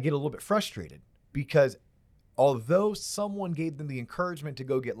 I get a little bit frustrated because although someone gave them the encouragement to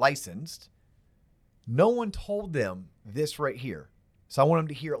go get licensed, no one told them this right here. So I want them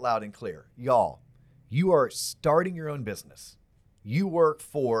to hear it loud and clear. Y'all, you are starting your own business. You work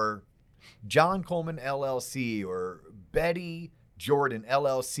for John Coleman LLC or Betty Jordan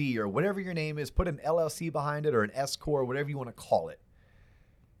LLC or whatever your name is. Put an LLC behind it or an S-Corp, whatever you want to call it.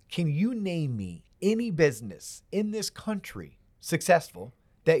 Can you name me any business in this country, successful,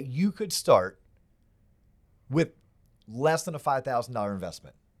 that you could start with less than a $5,000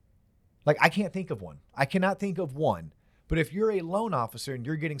 investment? Like, I can't think of one. I cannot think of one. But if you're a loan officer and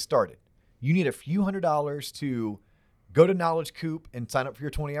you're getting started, you need a few $100s to go to Knowledge Coop and sign up for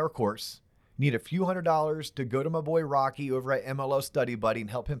your 20-hour course. You need a few $100s to go to my boy Rocky over at MLO Study Buddy and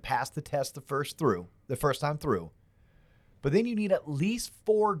help him pass the test the first time through. But then you need at least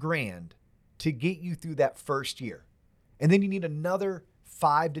 $4,000 to get you through that first year. And then you need another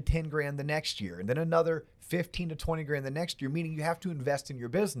 $5,000 to $10,000 the next year, and then another $15,000 to $20,000 the next year, meaning you have to invest in your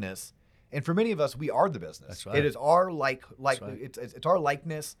business. And for many of us, we are the business. That's right. It is our That's right. it's our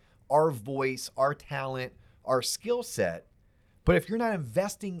likeness, our voice, our talent, our skill set. But if you're not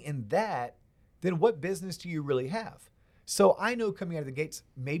investing in that, then what business do you really have? So I know coming out of the gates,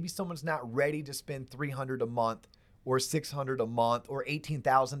 maybe someone's not ready to spend $300 a month or $600 a month or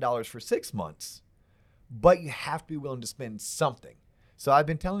 $18,000 for 6 months, but you have to be willing to spend something. So I've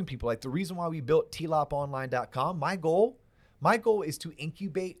been telling people, like, the reason why we built tloponline.com, my goal is to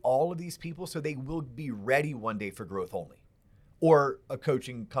incubate all of these people so they will be ready one day for growth only or a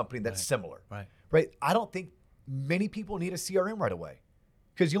coaching company that's similar. Right. I don't think many people need a CRM right away,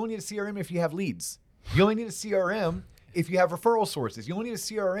 because you only need a CRM if you have leads. You only need a CRM if you have referral sources. You only need a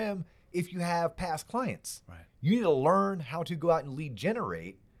CRM if you have past clients. Right. You need to learn how to go out and lead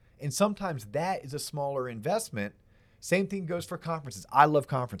generate. And sometimes that is a smaller investment. Same thing goes for conferences. I love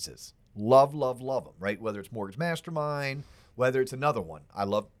conferences. Love them, right? Whether it's Mortgage Mastermind, whether it's another one, I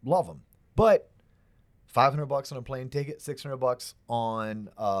love them. But $500 on a plane ticket, $600 on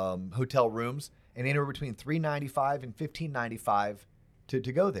hotel rooms, and anywhere between $395 and $1,595 to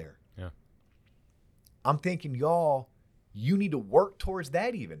go there. Yeah. I'm thinking, y'all, you need to work towards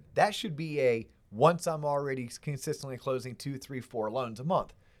that even. That should be once I'm already consistently closing 2, 3, 4 loans a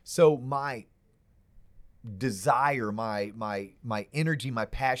month. So my desire, my energy, my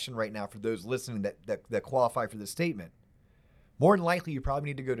passion right now for those listening that qualify for this statement, more than likely you probably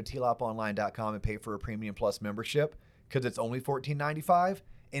need to go to tloponline.com and pay for a Premium Plus membership, because it's only $14.95,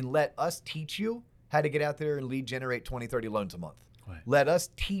 and let us teach you how to get out there and lead generate 20, 30 loans a month. Right. Let us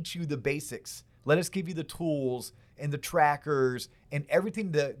teach you the basics. Let us give you the tools and the trackers and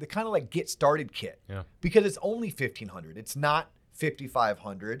everything, the kind of like get started kit. Yeah. Because it's only $1,500. It's not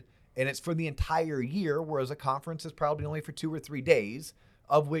 $5,500, and it's for the entire year, whereas a conference is probably only for 2 or 3 days,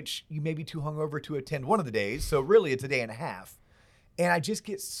 of which you may be too hungover to attend one of the days. So really it's a day and a half. And I just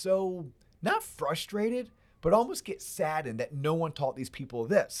get so, not frustrated, but almost get saddened that no one taught these people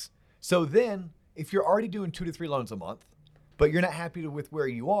this. So then if you're already doing 2 to 3 loans a month, but you're not happy with where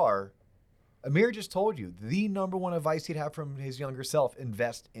you are, Amir just told you the number one advice he'd have from his younger self: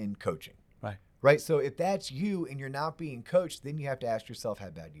 invest in coaching. Right. So if that's you and you're not being coached, then you have to ask yourself,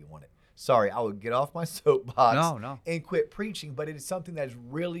 how bad do you want it? Sorry, I would get off my soapbox and quit preaching, but it is something that has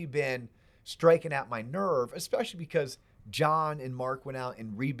really been striking at my nerve, especially because John and Mark went out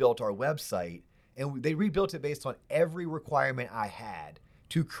and rebuilt our website, and they rebuilt it based on every requirement I had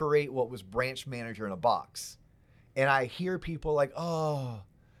to create what was branch manager in a box. And I hear people like, oh,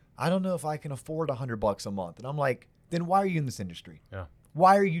 I don't know if I can afford $100 a month. And I'm like, then why are you in this industry? Yeah.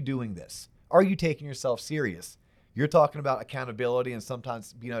 Why are you doing this? Are you taking yourself serious? You're talking about accountability and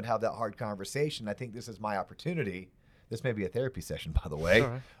sometimes being able to have that hard conversation. I think this is my opportunity. This may be a therapy session, by the way, All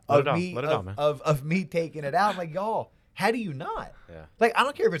right. Let it out, man. of me taking it out. I'm like, y'all, How do you not? Yeah. Like, I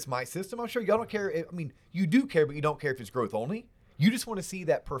don't care if it's my system. I'm sure y'all don't care. I mean, you do care, but you don't care if it's growth only. You just want to see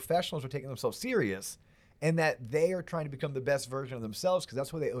that professionals are taking themselves serious and that they are trying to become the best version of themselves, because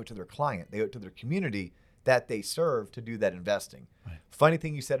that's what they owe it to their client. They owe it to their community that they serve to do that investing. Right. Funny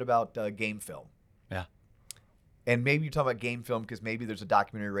thing you said about game film. Yeah. And maybe you're talking about game film because maybe there's a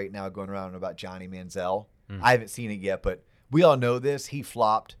documentary right now going around about Johnny Manziel. I haven't seen it yet, but we all know this. He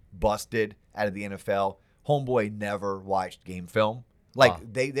flopped, busted out of the NFL. Homeboy never watched game film.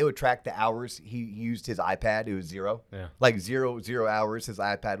 Like, they would track the hours he used his iPad. It was 0. Yeah. Like 0 hours his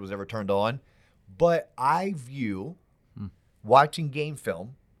iPad was ever turned on. But I view watching game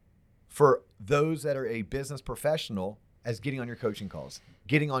film for those that are a business professional as getting on your coaching calls,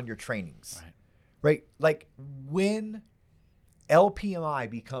 getting on your trainings. Right? Like, when LPMI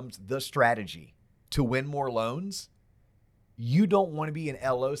becomes the strategy to win more loans, you don't want to be an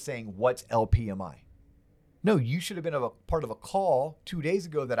LO saying, what's LPMI? No, you should have been a part of a call 2 days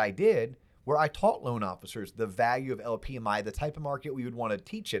ago that I did where I taught loan officers the value of LPMI, the type of market we would want to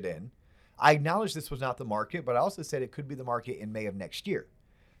teach it in. I acknowledge this was not the market, but I also said it could be the market in May of next year.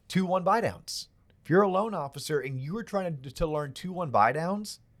 2-1 buy downs. If you're a loan officer and you were trying to learn 2-1 buy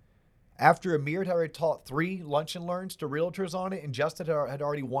downs, after Amir had already taught 3 lunch and learns to realtors on it and Justin had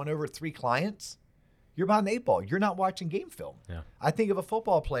already won over 3 clients, you're behind the 8 ball. You're not watching game film. Yeah. I think of a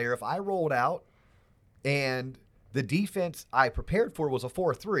football player, if I rolled out and the defense I prepared for was a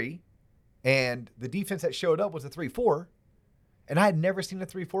 4-3 and the defense that showed up was a 3-4, and I had never seen a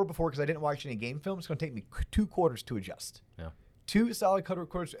 3-4 before because I didn't watch any game film, it's going to take me 2 quarters to adjust. Yeah. 2 solid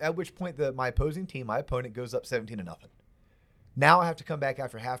quarters, at which point my opponent goes up 17-0. Now I have to come back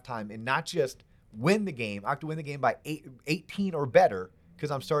after halftime and not just win the game. I have to win the game by 18 or better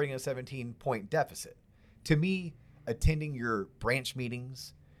because I'm starting at a 17-point deficit. To me, attending your branch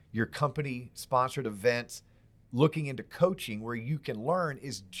meetings, your company-sponsored events, looking into coaching where you can learn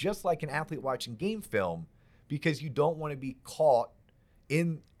is just like an athlete watching game film, because you don't want to be caught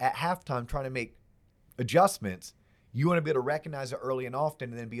at halftime trying to make adjustments. You want to be able to recognize it early and often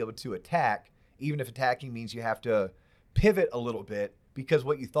and then be able to attack, even if attacking means you have to pivot a little bit because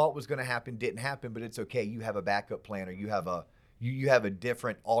what you thought was going to happen didn't happen, but it's okay. You have a backup plan, or you have a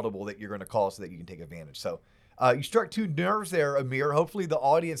different audible that you're going to call so that you can take advantage. So you struck 2 nerves there, Amir. Hopefully the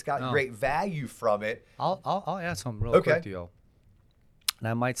audience got great value from it. I'll add something real quick to you. And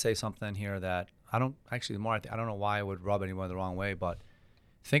I might say something here that I don't actually. The more I don't know why I would rub anyone the wrong way, but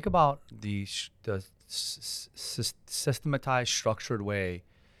think about the systematized, structured way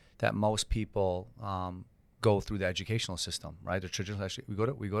that most people go through the educational system, right? The traditional,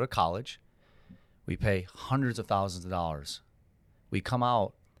 we go to college, we pay hundreds of thousands of dollars, we come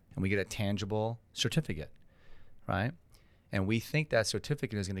out and we get a tangible certificate, right? And we think that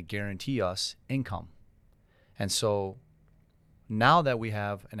certificate is going to guarantee us income. And so now that we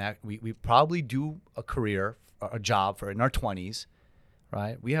have we probably do a career, a job for in our 20s,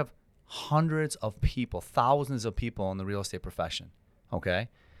 right? We have hundreds of people, thousands of people in the real estate profession, okay,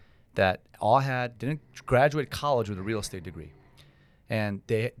 that all didn't graduate college with a real estate degree. And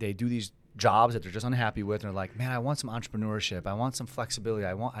they do these jobs that they're just unhappy with, and they're like, man, I want some entrepreneurship. I want some flexibility.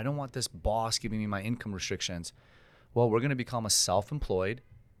 I don't want this boss giving me my income restrictions. Well, we're going to become a self-employed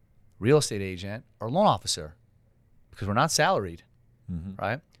real estate agent or loan officer because we're not salaried,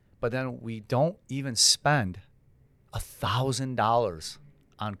 right? But then we don't even spend $1,000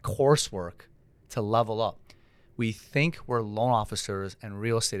 on coursework to level up. We think we're loan officers and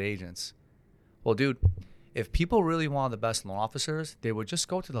real estate agents. Well, dude, if people really wanted the best loan officers, they would just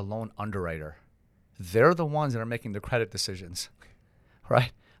go to the loan underwriter. They're the ones that are making the credit decisions,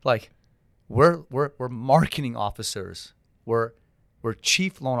 right? Like, we're marketing officers. We're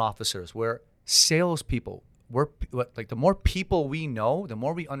chief loan officers. We're salespeople. We're like, the more people we know, the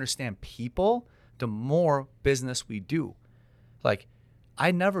more we understand people, the more business we do. Like,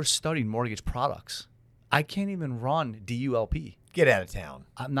 I never studied mortgage products. I can't even run DULP. Get out of town.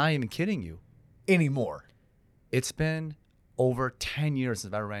 I'm not even kidding you. Anymore. It's been over 10 years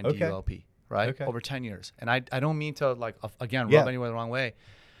since I ran DULP, right? Okay. Over 10 years. And I don't mean to, like, again, rub anyone the wrong way.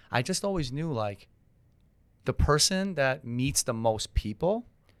 I just always knew, like, the person that meets the most people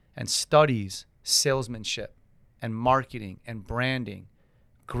and studies salesmanship and marketing and branding,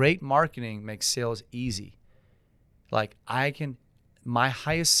 great marketing makes sales easy. Like, my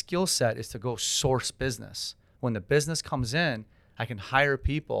highest skill set is to go source business. When the business comes in, I can hire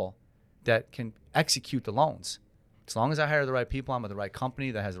people that can execute the loans. As long as I hire the right people, I'm with the right company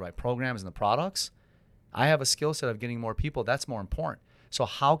that has the right programs and the products, I have a skill set of getting more people. That's more important. So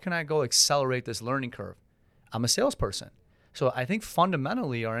how can I go accelerate this learning curve? I'm a salesperson. So I think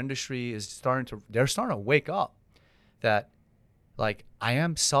fundamentally our industry is starting to wake up that like I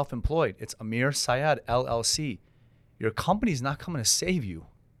am self-employed. It's Amir Syed LLC. Your company's not coming to save you.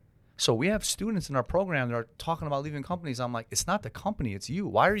 So we have students in our program that are talking about leaving companies. I'm like, it's not the company, it's you.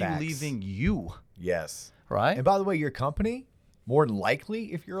 Why are Facts. you leaving you? Yes. Right? And by the way, your company, more than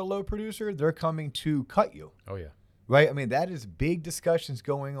likely, if you're a low producer, they're coming to cut you. Oh, yeah. Right? I mean, that is big discussions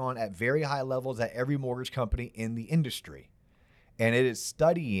going on at very high levels at every mortgage company in the industry. And it is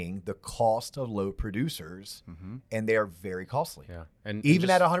studying the cost of low producers, and they are very costly. Yeah. And Even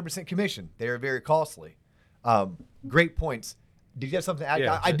just- at 100% commission, they are very costly. Great points. Did you have something?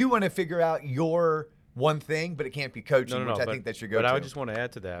 I do want to figure out your one thing, but it can't be coaching, which I think that's your go-to. But I would just want to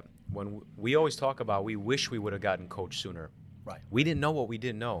add to that. When we always talk about, we wish we would have gotten coached sooner. Right. We didn't know what we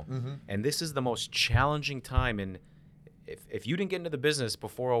didn't know. And this is the most challenging time. And if you didn't get into the business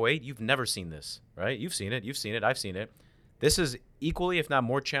before '08, you've never seen this, right? You've seen it. I've seen it. This is equally, if not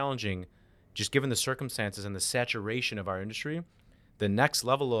more challenging, just given the circumstances and the saturation of our industry. The next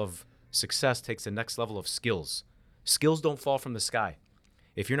level of success takes the next level of skills. Skills don't fall from the sky.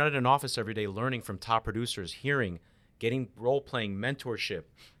 If you're not in an office every day learning from top producers, hearing, getting role-playing, mentorship,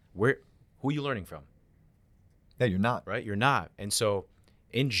 who are you learning from? Yeah, you're not. Right? You're not. And so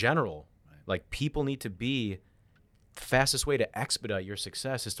in general, like people need to be, the fastest way to expedite your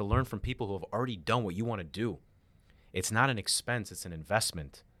success is to learn from people who have already done what you want to do. It's not an expense, it's an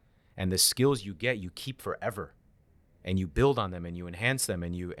investment. And the skills you get, you keep forever. And you build on them and you enhance them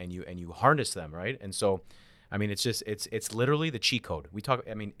and you harness them, right? And so I mean, it's literally the cheat code.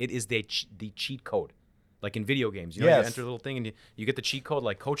 It is the cheat code. Like in video games, you enter a little thing and you get the cheat code.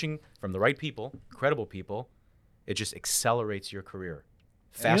 Like coaching from the right people, credible people, it just accelerates your career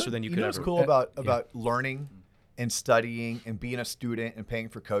faster than you could ever. What's cool about learning and studying and being a student and paying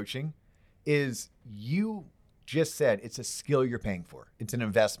for coaching is you just said it's a skill you're paying for. It's an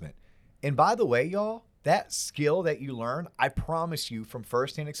investment. And by the way, y'all, that skill that you learn, I promise you from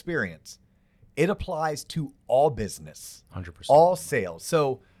firsthand experience, it applies to all business, 100%, all sales.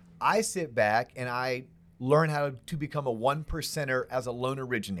 So I sit back and I learn how to become a 1%er as a loan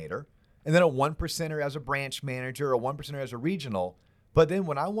originator, and then a 1%er as a branch manager, a 1%er as a regional. But then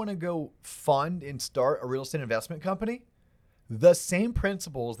when I want to go fund and start a real estate investment company, the same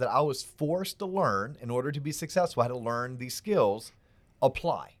principles that I was forced to learn in order to be successful, I had to learn these skills,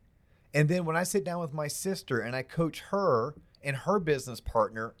 apply. And then when I sit down with my sister and I coach her and her business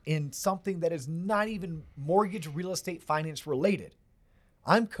partner in something that is not even mortgage, real estate, finance related,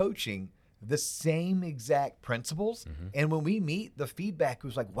 I'm coaching the same exact principles. And when we meet, the feedback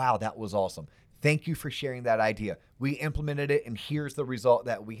was like, wow, that was awesome. Thank you for sharing that idea. We implemented it and here's the result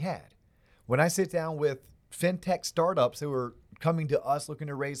that we had. When I sit down with fintech startups who are coming to us looking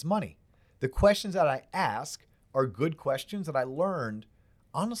to raise money, the questions that I ask are good questions that I learned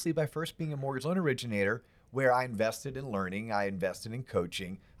honestly by first being a mortgage loan originator, where I invested in learning, I invested in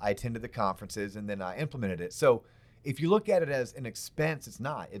coaching, I attended the conferences, and then I implemented it. So if you look at it as an expense, it's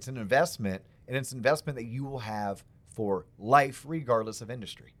not. It's an investment, and it's an investment that you will have for life, regardless of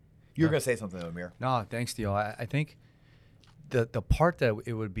industry. You're going to say something, Amir. No, thanks, Theo. I think the part that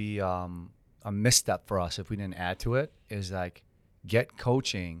it would be a misstep for us if we didn't add to it is like get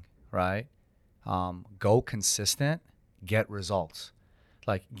coaching, right? Go consistent, get results.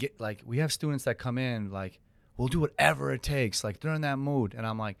 Like we have students that come in like, we'll do whatever it takes. Like they're in that mood. And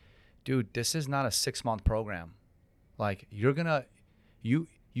I'm like, dude, this is not a 6-month program. Like you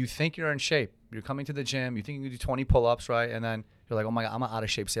think you're in shape. You're coming to the gym. You think you can do 20 pull-ups, right? And then you're like, oh my God, I'm an out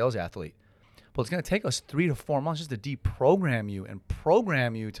of shape sales athlete. But it's going to take us 3 to 4 months just to deprogram you and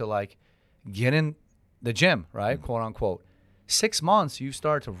program you to like get in the gym, right? Quote unquote. 6 months, you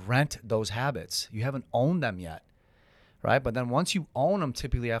start to rent those habits. You haven't owned them yet. Right? But then once you own them,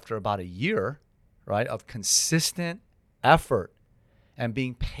 typically after about a year, right, of consistent effort and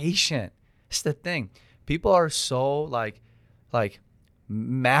being patient. It's the thing. People are so like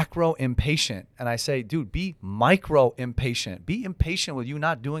macro impatient. And I say, dude, be micro impatient. Be impatient with you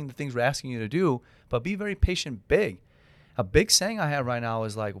not doing the things we're asking you to do, but be very patient big. A big saying I have right now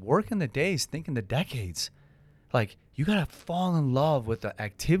is like, work in the days, think in the decades. Like, you got to fall in love with the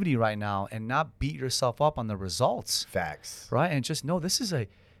activity right now and not beat yourself up on the results. Facts. Right? And just know this is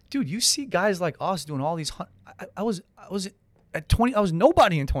dude, you see guys like us doing all these, I was at 20, I was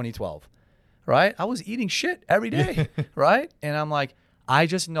nobody in 2012, right? I was eating shit every day, right? And I'm like, I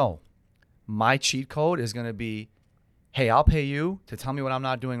just know my cheat code is going to be, hey, I'll pay you to tell me what I'm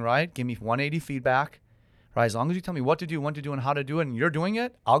not doing right. Give me 180 feedback, right? As long as you tell me what to do, when to do, and how to do it, and you're doing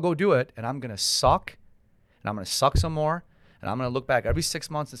it, I'll go do it. And I'm going to suck. And I'm going to suck some more. And I'm going to look back every 6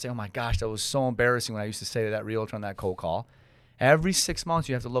 months and say, oh my gosh, that was so embarrassing when I used to say to that realtor on that cold call. Every 6 months,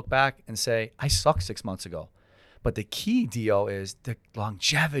 you have to look back and say, I sucked 6 months ago. But the key deal is the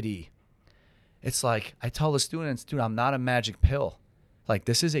longevity. It's like I tell the students, dude, I'm not a magic pill. Like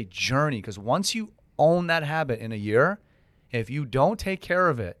this is a journey, because once you own that habit in a year, if you don't take care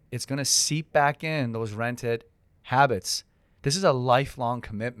of it, it's going to seep back in those rented habits. This is a lifelong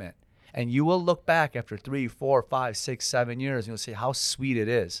commitment. And you will look back after 3, 4, 5, 6, 7 years, and you'll see how sweet it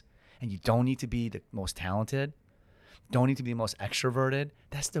is. And you don't need to be the most talented. Don't need to be the most extroverted.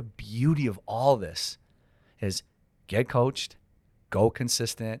 That's the beauty of all this, is get coached, go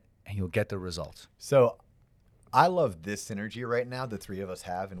consistent, and you'll get the results. So I love this synergy right now the three of us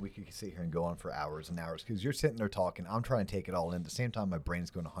have, and we could sit here and go on for hours and hours, because you're sitting there talking. I'm trying to take it all in. At the same time, my brain's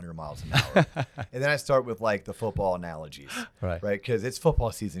going 100 miles an hour. And then I start with like the football analogies, right? Because it's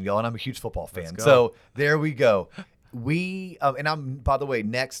football season, y'all, and I'm a huge football fan. So there we go. And I'm, by the way,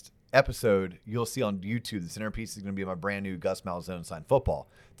 next episode you'll see on YouTube, the centerpiece is going to be my brand new Gus Malzone signed football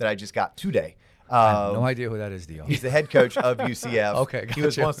that I just got today. I have no idea who that is, Dio. He's the head coach of UCF. Okay, gotcha. He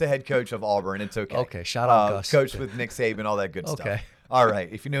was once the head coach of Auburn. It's okay. Okay, shout out Gus. Coached with Nick Saban, all that good stuff. Okay. All right,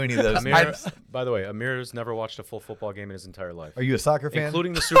 if you know any of those. Amir, by the way, Amir's never watched a full football game in his entire life. Are you a soccer fan?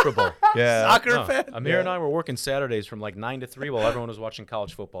 Including the Super Bowl. Yeah. Soccer fan? Amir and I were working Saturdays from like 9 to 3 while everyone was watching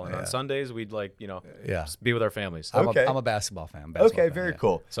college football. And on Sundays, we'd just be with our families. I'm Okay. a basketball fan. Very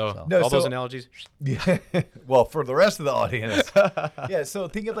cool. So, No, all so- those analogies. Yeah. Well, for the rest of the audience. Yeah, so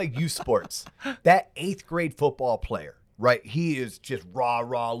think of like youth sports. That 8th grade football player, right? He is just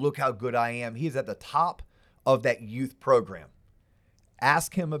rah, look how good I am. He's at the top of that youth program.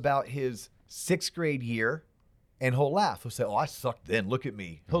 Ask him about his 6th grade year, and he'll laugh. He'll say, oh, I sucked then. Look at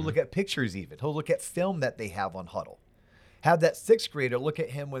me. He'll look at pictures even. He'll look at film that they have on Huddle. Have that 6th grader look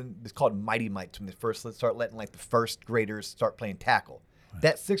at him when it's called Mighty Mites, when they first start letting like the 1st graders start playing tackle. Right.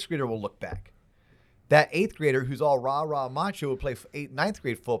 That 6th grader will look back. That 8th grader who's all rah, macho will play 9th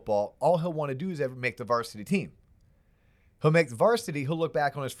grade football. All he'll want to do is ever make the varsity team. He'll make the varsity. He'll look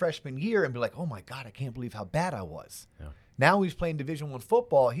back on his freshman year and be like, oh my God, I can't believe how bad I was. Yeah. Now he's playing Division I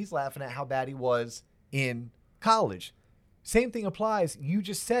football. He's laughing at how bad he was in college. Same thing applies. You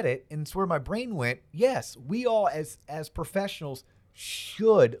just said it, and it's where my brain went. Yes, we all as professionals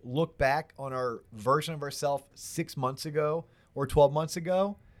should look back on our version of ourselves 6 months ago or 12 months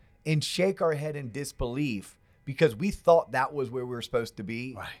ago and shake our head in disbelief because we thought that was where we were supposed to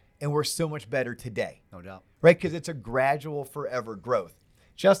be. Right. And we're so much better today. No doubt. Right? Because it's a gradual, forever growth.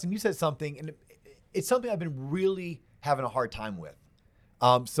 Justin, you said something, and it's something I've been really having a hard time with.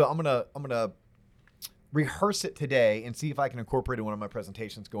 So I'm gonna rehearse it today and see if I can incorporate it in one of my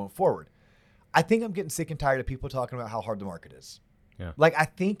presentations going forward. I think I'm getting sick and tired of people talking about how hard the market is. Yeah. Like I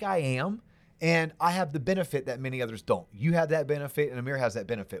think I am, and I have the benefit that many others don't. You have that benefit, and Amir has that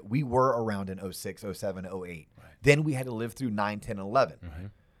benefit. We were around in 06, 07, 08. Right. Then we had to live through 9, 10, 11. Mm-hmm.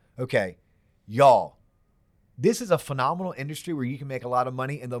 Okay, y'all, this is a phenomenal industry where you can make a lot of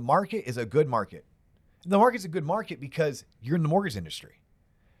money, and the market is a good market. The market's a good market because you're in the mortgage industry.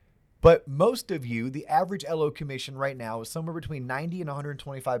 But most of you, the average LO commission right now is somewhere between 90 and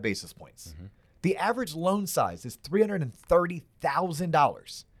 125 basis points. Mm-hmm. The average loan size is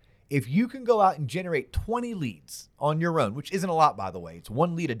 $330,000. If you can go out and generate 20 leads on your own, which isn't a lot, by the way, it's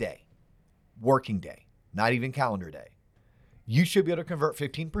 1 lead a day, working day, not even calendar day. You should be able to convert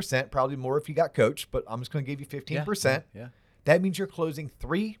 15%, probably more if you got coached, but I'm just going to give you 15%. Yeah. That means you're closing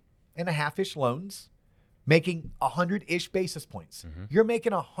 3.5-ish loans, making 100-ish basis points. Mm-hmm. You're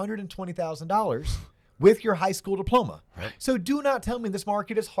making $120,000 with your high school diploma. Right. So do not tell me this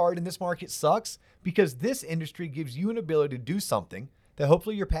market is hard and this market sucks, because this industry gives you an ability to do something that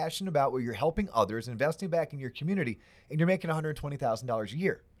hopefully you're passionate about, where you're helping others, investing back in your community, and you're making $120,000 a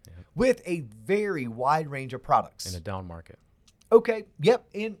year with a very wide range of products. In a down market. Okay. Yep.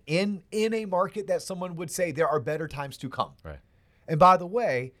 In a market that someone would say there are better times to come. Right. And by the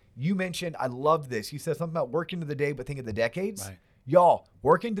way, you mentioned, I love this. You said something about work into the day, but think of the decades. Right. Y'all,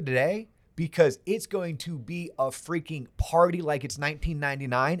 work into today, because it's going to be a freaking party like it's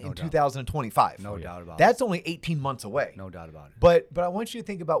 1999 in 2025. No doubt about it. That's only 18 months away. No doubt about it. But I want you to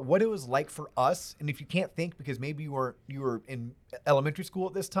think about what it was like for us. And if you can't think because maybe you were in elementary school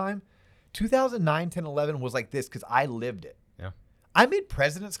at this time, 2009, 10, 11 was like this because I lived it. Yeah. I made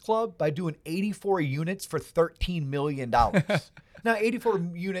President's Club by doing 84 units for $13 million. Now,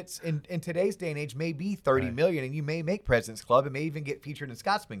 84 units in today's day and age may be 30 million, and you may make President's Club. It may even get featured in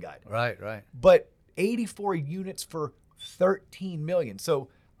Scotsman Guide. Right. But 84 units for 13 million. So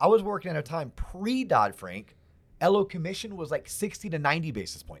I was working at a time pre-Dodd-Frank. LO commission was like 60 to 90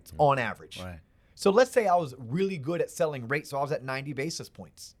 basis points on average. Right. So let's say I was really good at selling rates, so I was at 90 basis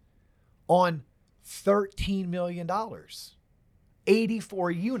points on $13 million.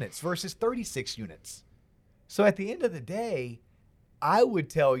 84 units versus 36 units. So at the end of the day, I would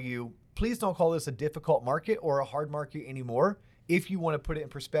tell you, please don't call this a difficult market or a hard market anymore if you want to put it in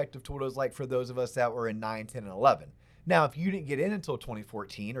perspective to what it was like for those of us that were in 9, 10, and 11. Now, if you didn't get in until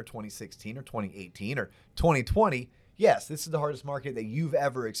 2014 or 2016 or 2018 or 2020, yes, this is the hardest market that you've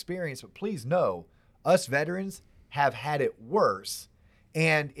ever experienced. But please know, us veterans have had it worse.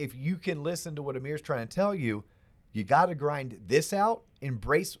 And if you can listen to what Amir's trying to tell you, you got to grind this out,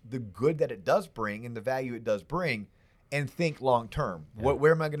 embrace the good that it does bring and the value it does bring, and think long term. Yeah.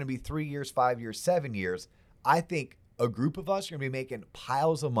 Where am I going to be 3 years, 5 years, 7 years? I think a group of us are going to be making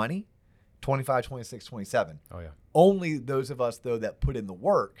piles of money 25, 26, 27. Oh, yeah. Only those of us, though, that put in the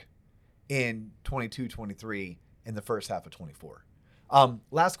work in 22, 23, and the first half of 24.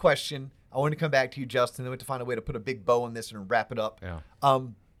 Last question. I want to come back to you, Justin. I want to find a way to put a big bow on this and wrap it up. Yeah.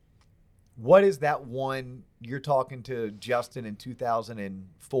 What is that one you're talking to Justin in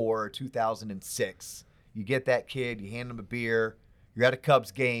 2004 or 2006? You get that kid, you hand him a beer, you're at a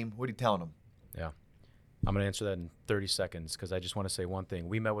Cubs game. What are you telling him? Yeah. I'm going to answer that in 30 seconds because I just want to say one thing.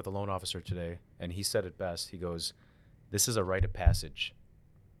 We met with a loan officer today, and he said it best. He goes, this is a rite of passage.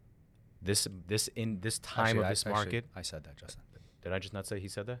 This in this time of this market. I said that, Justin. Did I just not say he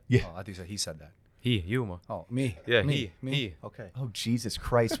said that? Yeah. Oh, I think he said that. You. Oh, me. Yeah, me. he. Okay. Oh, Jesus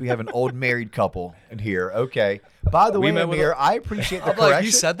Christ. We have an old married couple in here. Okay. By the way, met with Amir, I appreciate the I'm like, correction.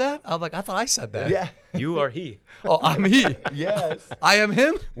 you said that? I'm like, I thought I said that. Yeah. You are he. Oh, I'm he. Yes. I am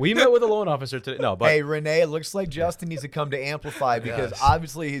him? We met with a loan officer today. No, but Hey, Renee, it looks like Justin needs to come to Amplify because Yes.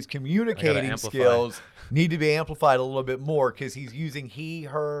 obviously his communicating amplify. skills need to be amplified a little bit more because he's using he,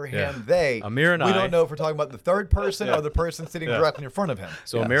 her, him, Yeah. they. Amir and we I- don't know if we're talking about the third person Yeah. or the person sitting Yeah. directly in front of him.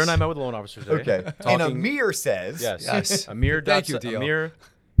 so Yes. Amir and I met with a loan officer today. Okay. And Talking, Amir says, yes. Yes. Amir. Thank you, Dio. Amir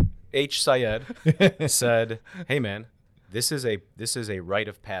H. Syed said, "Hey man, this is a rite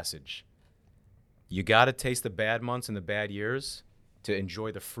of passage. You got to taste the bad months and the bad years to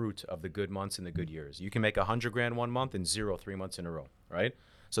enjoy the fruit of the good months and the good years. You can make $100,000 1 month and 0 3 months in a row, right?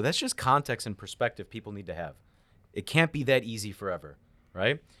 So that's just context and perspective people need to have. It can't be that easy forever,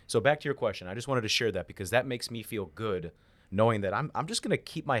 right? So back to your question. I just wanted to share that because that makes me feel good knowing that I'm just going to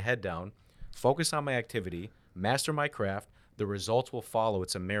keep my head down, focus on my activity, master my craft. The results will follow.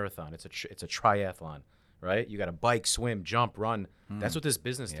 It's a marathon. It's a triathlon, right? You got to bike, swim, jump, run. That's what this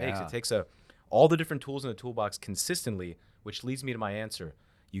business takes. Yeah. It takes all the different tools in the toolbox consistently, which leads me to my answer.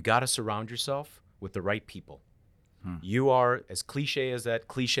 You got to surround yourself with the right people. You are, as cliche as that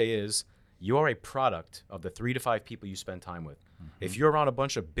cliche is, you are a product of the 3 to 5 people you spend time with. If you're around a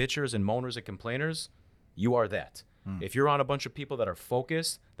bunch of bitchers and moaners and complainers, you are that. If you're around a bunch of people that are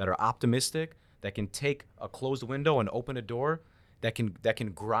focused, that are optimistic, that can take a closed window and open a door, that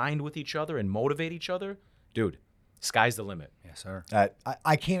can grind with each other and motivate each other, dude, sky's the limit. Yes, sir.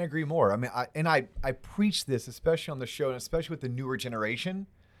 I can't agree more. I mean, I preach this, especially on the show, and especially with the newer generation,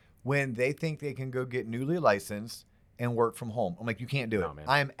 when they think they can go get newly licensed and work from home. I'm like, you can't do No, it. man.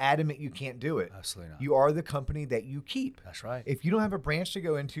 I am adamant you can't do it. Absolutely not. You are the company that you keep. That's right. If you don't have a branch to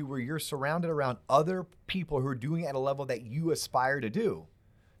go into where you're surrounded around other people who are doing it at a level that you aspire to do,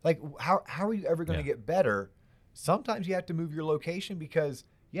 like how are you ever going to Yeah. get better? Sometimes you have to move your location because,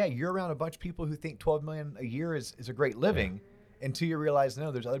 yeah, you're around a bunch of people who think 12 million a year is a great living until you realize, no,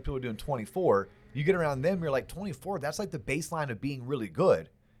 there's other people doing 24. You get around them, you're like 24. That's like the baseline of being really good.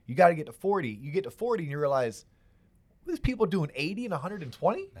 You got to get to 40. You get to 40 and you realize, there's people doing 80 and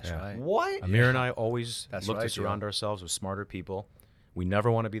 120? That's Yeah. right. What? Amir and I always That's look right, to surround Dio. ourselves with smarter people. We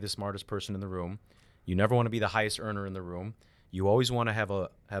never want to be the smartest person in the room. You never want to be the highest earner in the room. You always want to have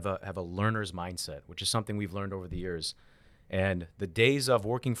a learner's mindset, which is something we've learned over the years. And the days of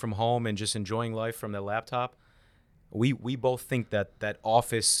working from home and just enjoying life from the laptop, we both think that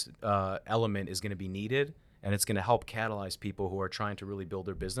office element is going to be needed, and it's going to help catalyze people who are trying to really build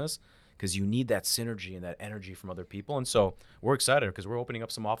their business, because you need that synergy and that energy from other people. And so we're excited because we're opening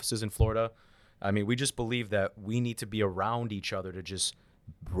up some offices in Florida. I mean, we just believe that we need to be around each other to just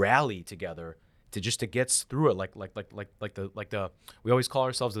rally together to get through it. Like the we always call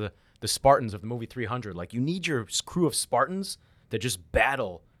ourselves the Spartans of the movie 300. Like, you need your crew of Spartans to just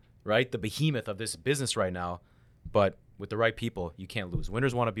battle, right? The behemoth of this business right now. But with the right people, you can't lose.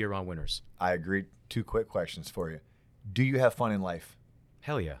 Winners want to be around winners. I agree. 2 quick questions for you. Do you have fun in life?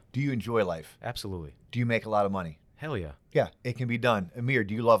 Hell yeah. Do you enjoy life? Absolutely. Do you make a lot of money? Hell yeah. Yeah, it can be done. Amir,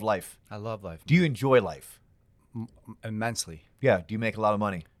 do you love life? I love life. Do you enjoy life? Immensely. Yeah. Do you make a lot of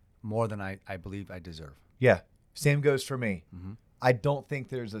money? More than I believe I deserve. Yeah. Same goes for me. Mhm. I don't think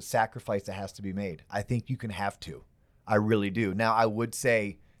there's a sacrifice that has to be made. I think you can have to. I really do. Now, I would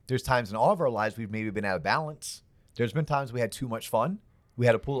say there's times in all of our lives we've maybe been out of balance. There's been times we had too much fun. We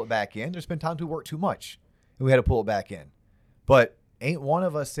had to pull it back in. There's been times we worked too much. and we had to pull it back in. But ain't one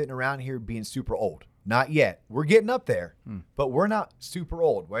of us sitting around here being super old. Not yet. We're getting up there, but we're not super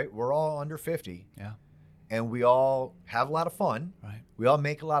old, right? We're all under 50. Yeah. And we all have a lot of fun. Right. We all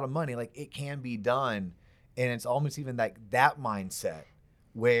make a lot of money. Like, it can be done. And it's almost even like that mindset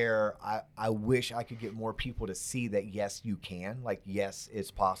where I wish I could get more people to see that, yes, you can. Like, yes, it's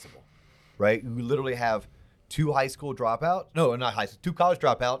possible, right? We literally have 2 high school dropouts. No, not high school, 2 college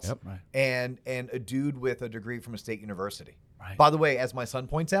dropouts. Yep. Right. And a dude with a degree from a state university. Right. By the way, as my son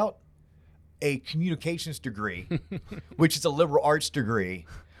points out, a communications degree, which is a liberal arts degree,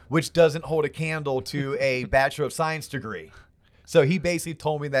 which doesn't hold a candle to a Bachelor of Science degree. So he basically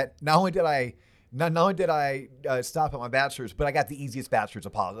told me that not only did I stop at my bachelor's, but I got the easiest bachelor's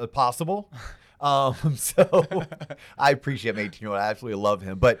possible. So I appreciate my 18-year-old. I absolutely love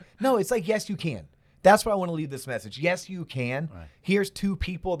him. But no, it's like, yes, you can. That's why I want to leave this message. Yes, you can. Right. Here's 2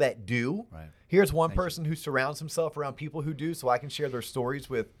 people that do. Right. Here's one person who surrounds himself around people who do, so I can share their stories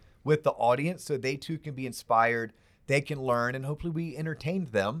with the audience so they too can be inspired. They can learn, and hopefully we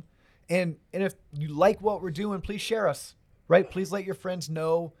entertained them. And if you like what we're doing, please share us, right? Please let your friends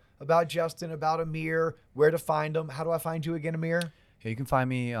know about Justin, about Amir, where to find them. How do I find you again, Amir? Yeah, you can find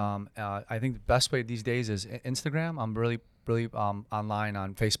me. I think the best way these days is Instagram. I'm really online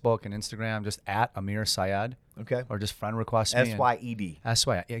on Facebook and Instagram, just at Amir Syed. Okay. Or just friend request me. SYED.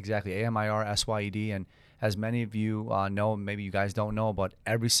 SYED, exactly. AMIR SYED. And as many of you know, maybe you guys don't know, but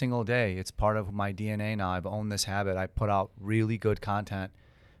every single day, it's part of my DNA now. I've owned this habit. I put out really good content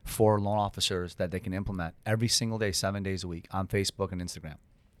for loan officers that they can implement every single day, 7 days a week on Facebook and Instagram.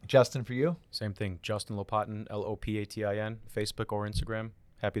 Justin, for you? Same thing. Justin Lopatin, Lopatin, Facebook or Instagram.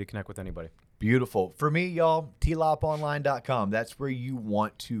 Happy to connect with anybody. Beautiful. For me, y'all, tloponline.com. That's where you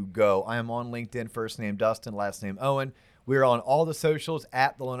want to go. I am on LinkedIn, first name Dustin, last name Owen. We're on all the socials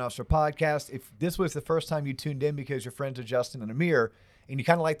at the Loan Officer Podcast. If this was the first time you tuned in because you're friends with Justin and Amir and you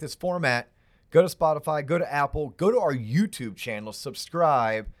kind of like this format, go to Spotify, go to Apple, go to our YouTube channel,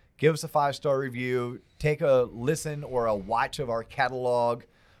 subscribe, give us a 5-star review, take a listen or a watch of our catalog.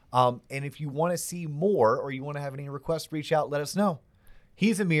 And if you want to see more or you want to have any requests, reach out, let us know.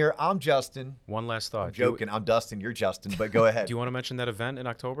 He's Amir. I'm Justin. One last thought. I'm joking. I'm Dustin. You're Justin, but go ahead. Do you want to mention that event in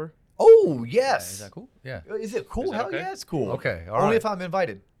October? Oh, yes. Is that cool? Yeah. Is it cool? Is that Hell okay? yeah, it's cool. Okay, all Only right. if I'm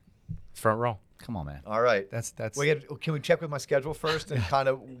invited. Front row. Come on, man. All right. That's. Can we check with my schedule first and kind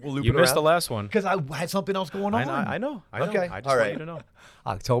of we'll loop You it missed the around? last one. Because I had something else going on. I know. Okay, I just all want right. you to know.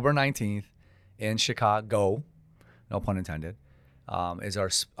 October 19th in Chicago, no pun intended, is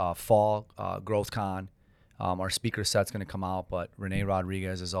our fall growth con. Our speaker set's going to come out, but Renee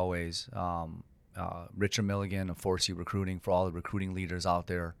Rodriguez, as always, Richard Milligan of 4C Recruiting, for all the recruiting leaders out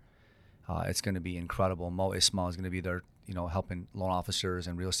there. It's going to be incredible. Mo Ismail is going to be there, helping loan officers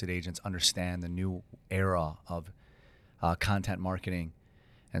and real estate agents understand the new era of content marketing.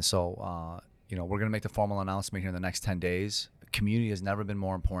 And so, we're going to make the formal announcement here in the next 10 days. Community has never been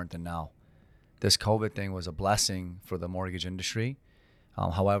more important than now. This COVID thing was a blessing for the mortgage industry.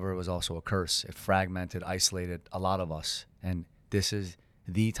 However, it was also a curse. It fragmented, isolated a lot of us. And this is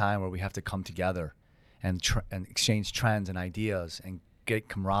the time where we have to come together and exchange trends and ideas and get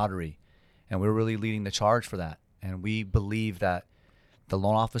camaraderie. And we're really leading the charge for that. And we believe that the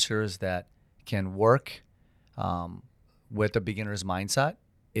loan officers that can work with a beginner's mindset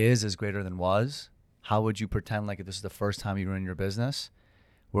is greater than was. How would you pretend like if this is the first time you were in your business?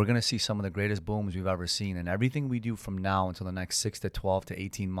 We're going to see some of the greatest booms we've ever seen. And everything we do from now until the next 6 to 12 to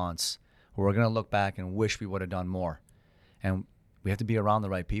 18 months, we're going to look back and wish we would have done more. And we have to be around the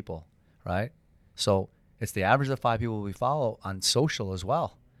right people, right? So it's the average of 5 people we follow on social as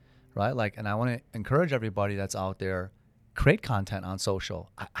well, right? And I want to encourage everybody that's out there, create content on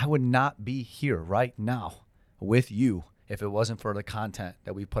social. I would not be here right now with you if it wasn't for the content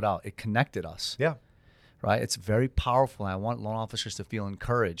that we put out. It connected us. Yeah. Right? It's very powerful. And I want loan officers to feel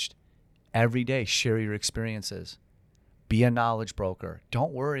encouraged. Every day, share your experiences. Be a knowledge broker.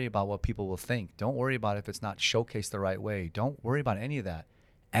 Don't worry about what people will think. Don't worry about if it's not showcased the right way. Don't worry about any of that.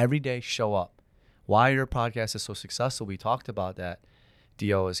 Every day, show up. Why your podcast is so successful, we talked about that,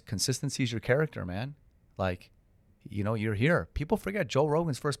 Dio, is consistency is your character, man. You're here. People forget Joe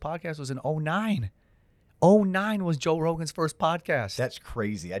Rogan's first podcast was in 2009. 2009 was Joe Rogan's first podcast. That's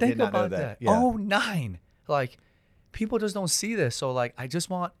crazy. I Think did not know about that. Yeah. 2009. People just don't see this. So I just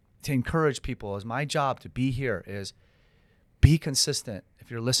want to encourage people, as my job to be here is be consistent.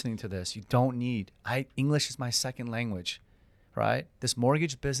 If you're listening to this, you don't need, English is my second language, right? This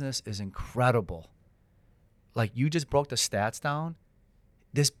mortgage business is incredible. You just broke the stats down.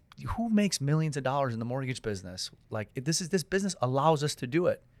 Who makes millions of dollars in the mortgage business? This business allows us to do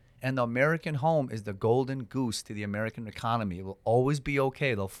it. And the American home is the golden goose to the American economy. It will always be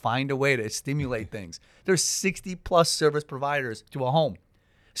okay. They'll find a way to stimulate things. There's 60 plus service providers to a home.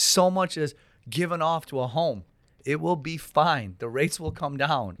 So much is given off to a home. It will be fine. The rates will come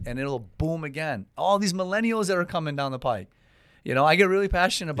down and it'll boom again. All these millennials that are coming down the pike. You know, I get really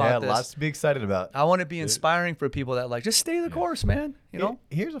passionate about this. Lots to be excited about. I want to be inspiring for people that like, just stay the course, man. You know?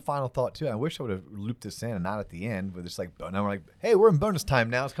 Here's a final thought, too. I wish I would have looped this in and not at the end, but it's like, now we're like, hey, we're in bonus time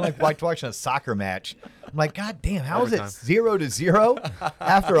now. It's kind of like watching a soccer match. I'm like, God damn, how is it 0-0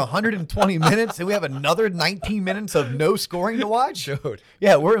 after 120 minutes and we have another 19 minutes of no scoring to watch? Dude.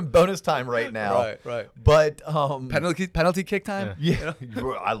 Yeah, we're in bonus time right now. Right. But penalty kick time? Yeah,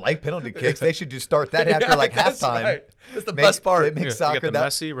 I like penalty kicks. They should just start that after that's halftime. Right. That's the best part. It makes soccer you got the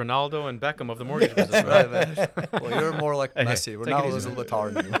Messi, Ronaldo, and Beckham of the mortgage business. Right, man. Well, you're more like Messi. Ronaldo's a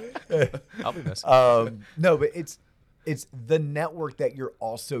retard. I'll be Messi. No, but it's the network that you're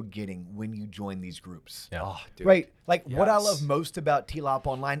also getting when you join these groups. Yeah. Oh, dude. Right? Like what I Yes. love most about T-Lop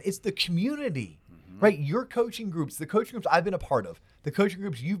Online, it's the community. Right? Your coaching groups, the coaching groups I've been a part of, the coaching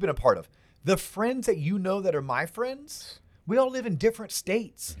groups you've been a part of, the friends that you know that are my friends, we all live in different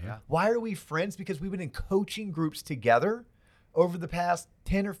states. Yeah. Why are we friends? Because we've been in coaching groups together over the past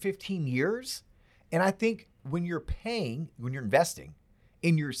 10 or 15 years. And I think when you're investing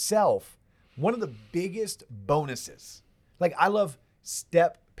in yourself, one of the biggest bonuses, like I love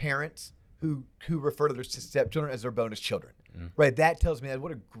step parents who refer to their stepchildren as their bonus children, right? That tells me that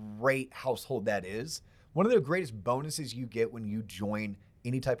what a great household that is. One of the greatest bonuses you get when you join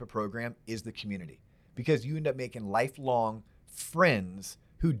any type of program is the community, because you end up making lifelong friends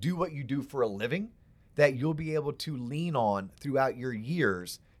who do what you do for a living that you'll be able to lean on throughout your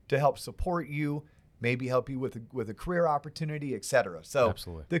years to help support you, maybe help you with a career opportunity, et cetera. So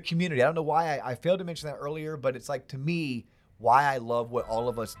Absolutely. the community, I don't know why I failed to mention that earlier, but it's like, to me, why I love what all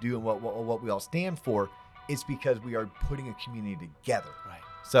of us do and what we all stand for, it's because we are putting a community together. Right.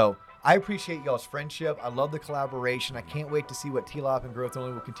 So I appreciate y'all's friendship. I love the collaboration. I can't wait to see what T-Lop and Growth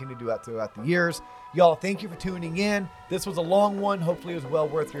Only will continue to do throughout the years. Y'all, thank you for tuning in. This was a long one. Hopefully it was well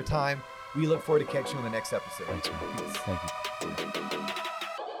worth your time. We look forward to catching you on the next episode. Thanks, man. Peace. Thank you.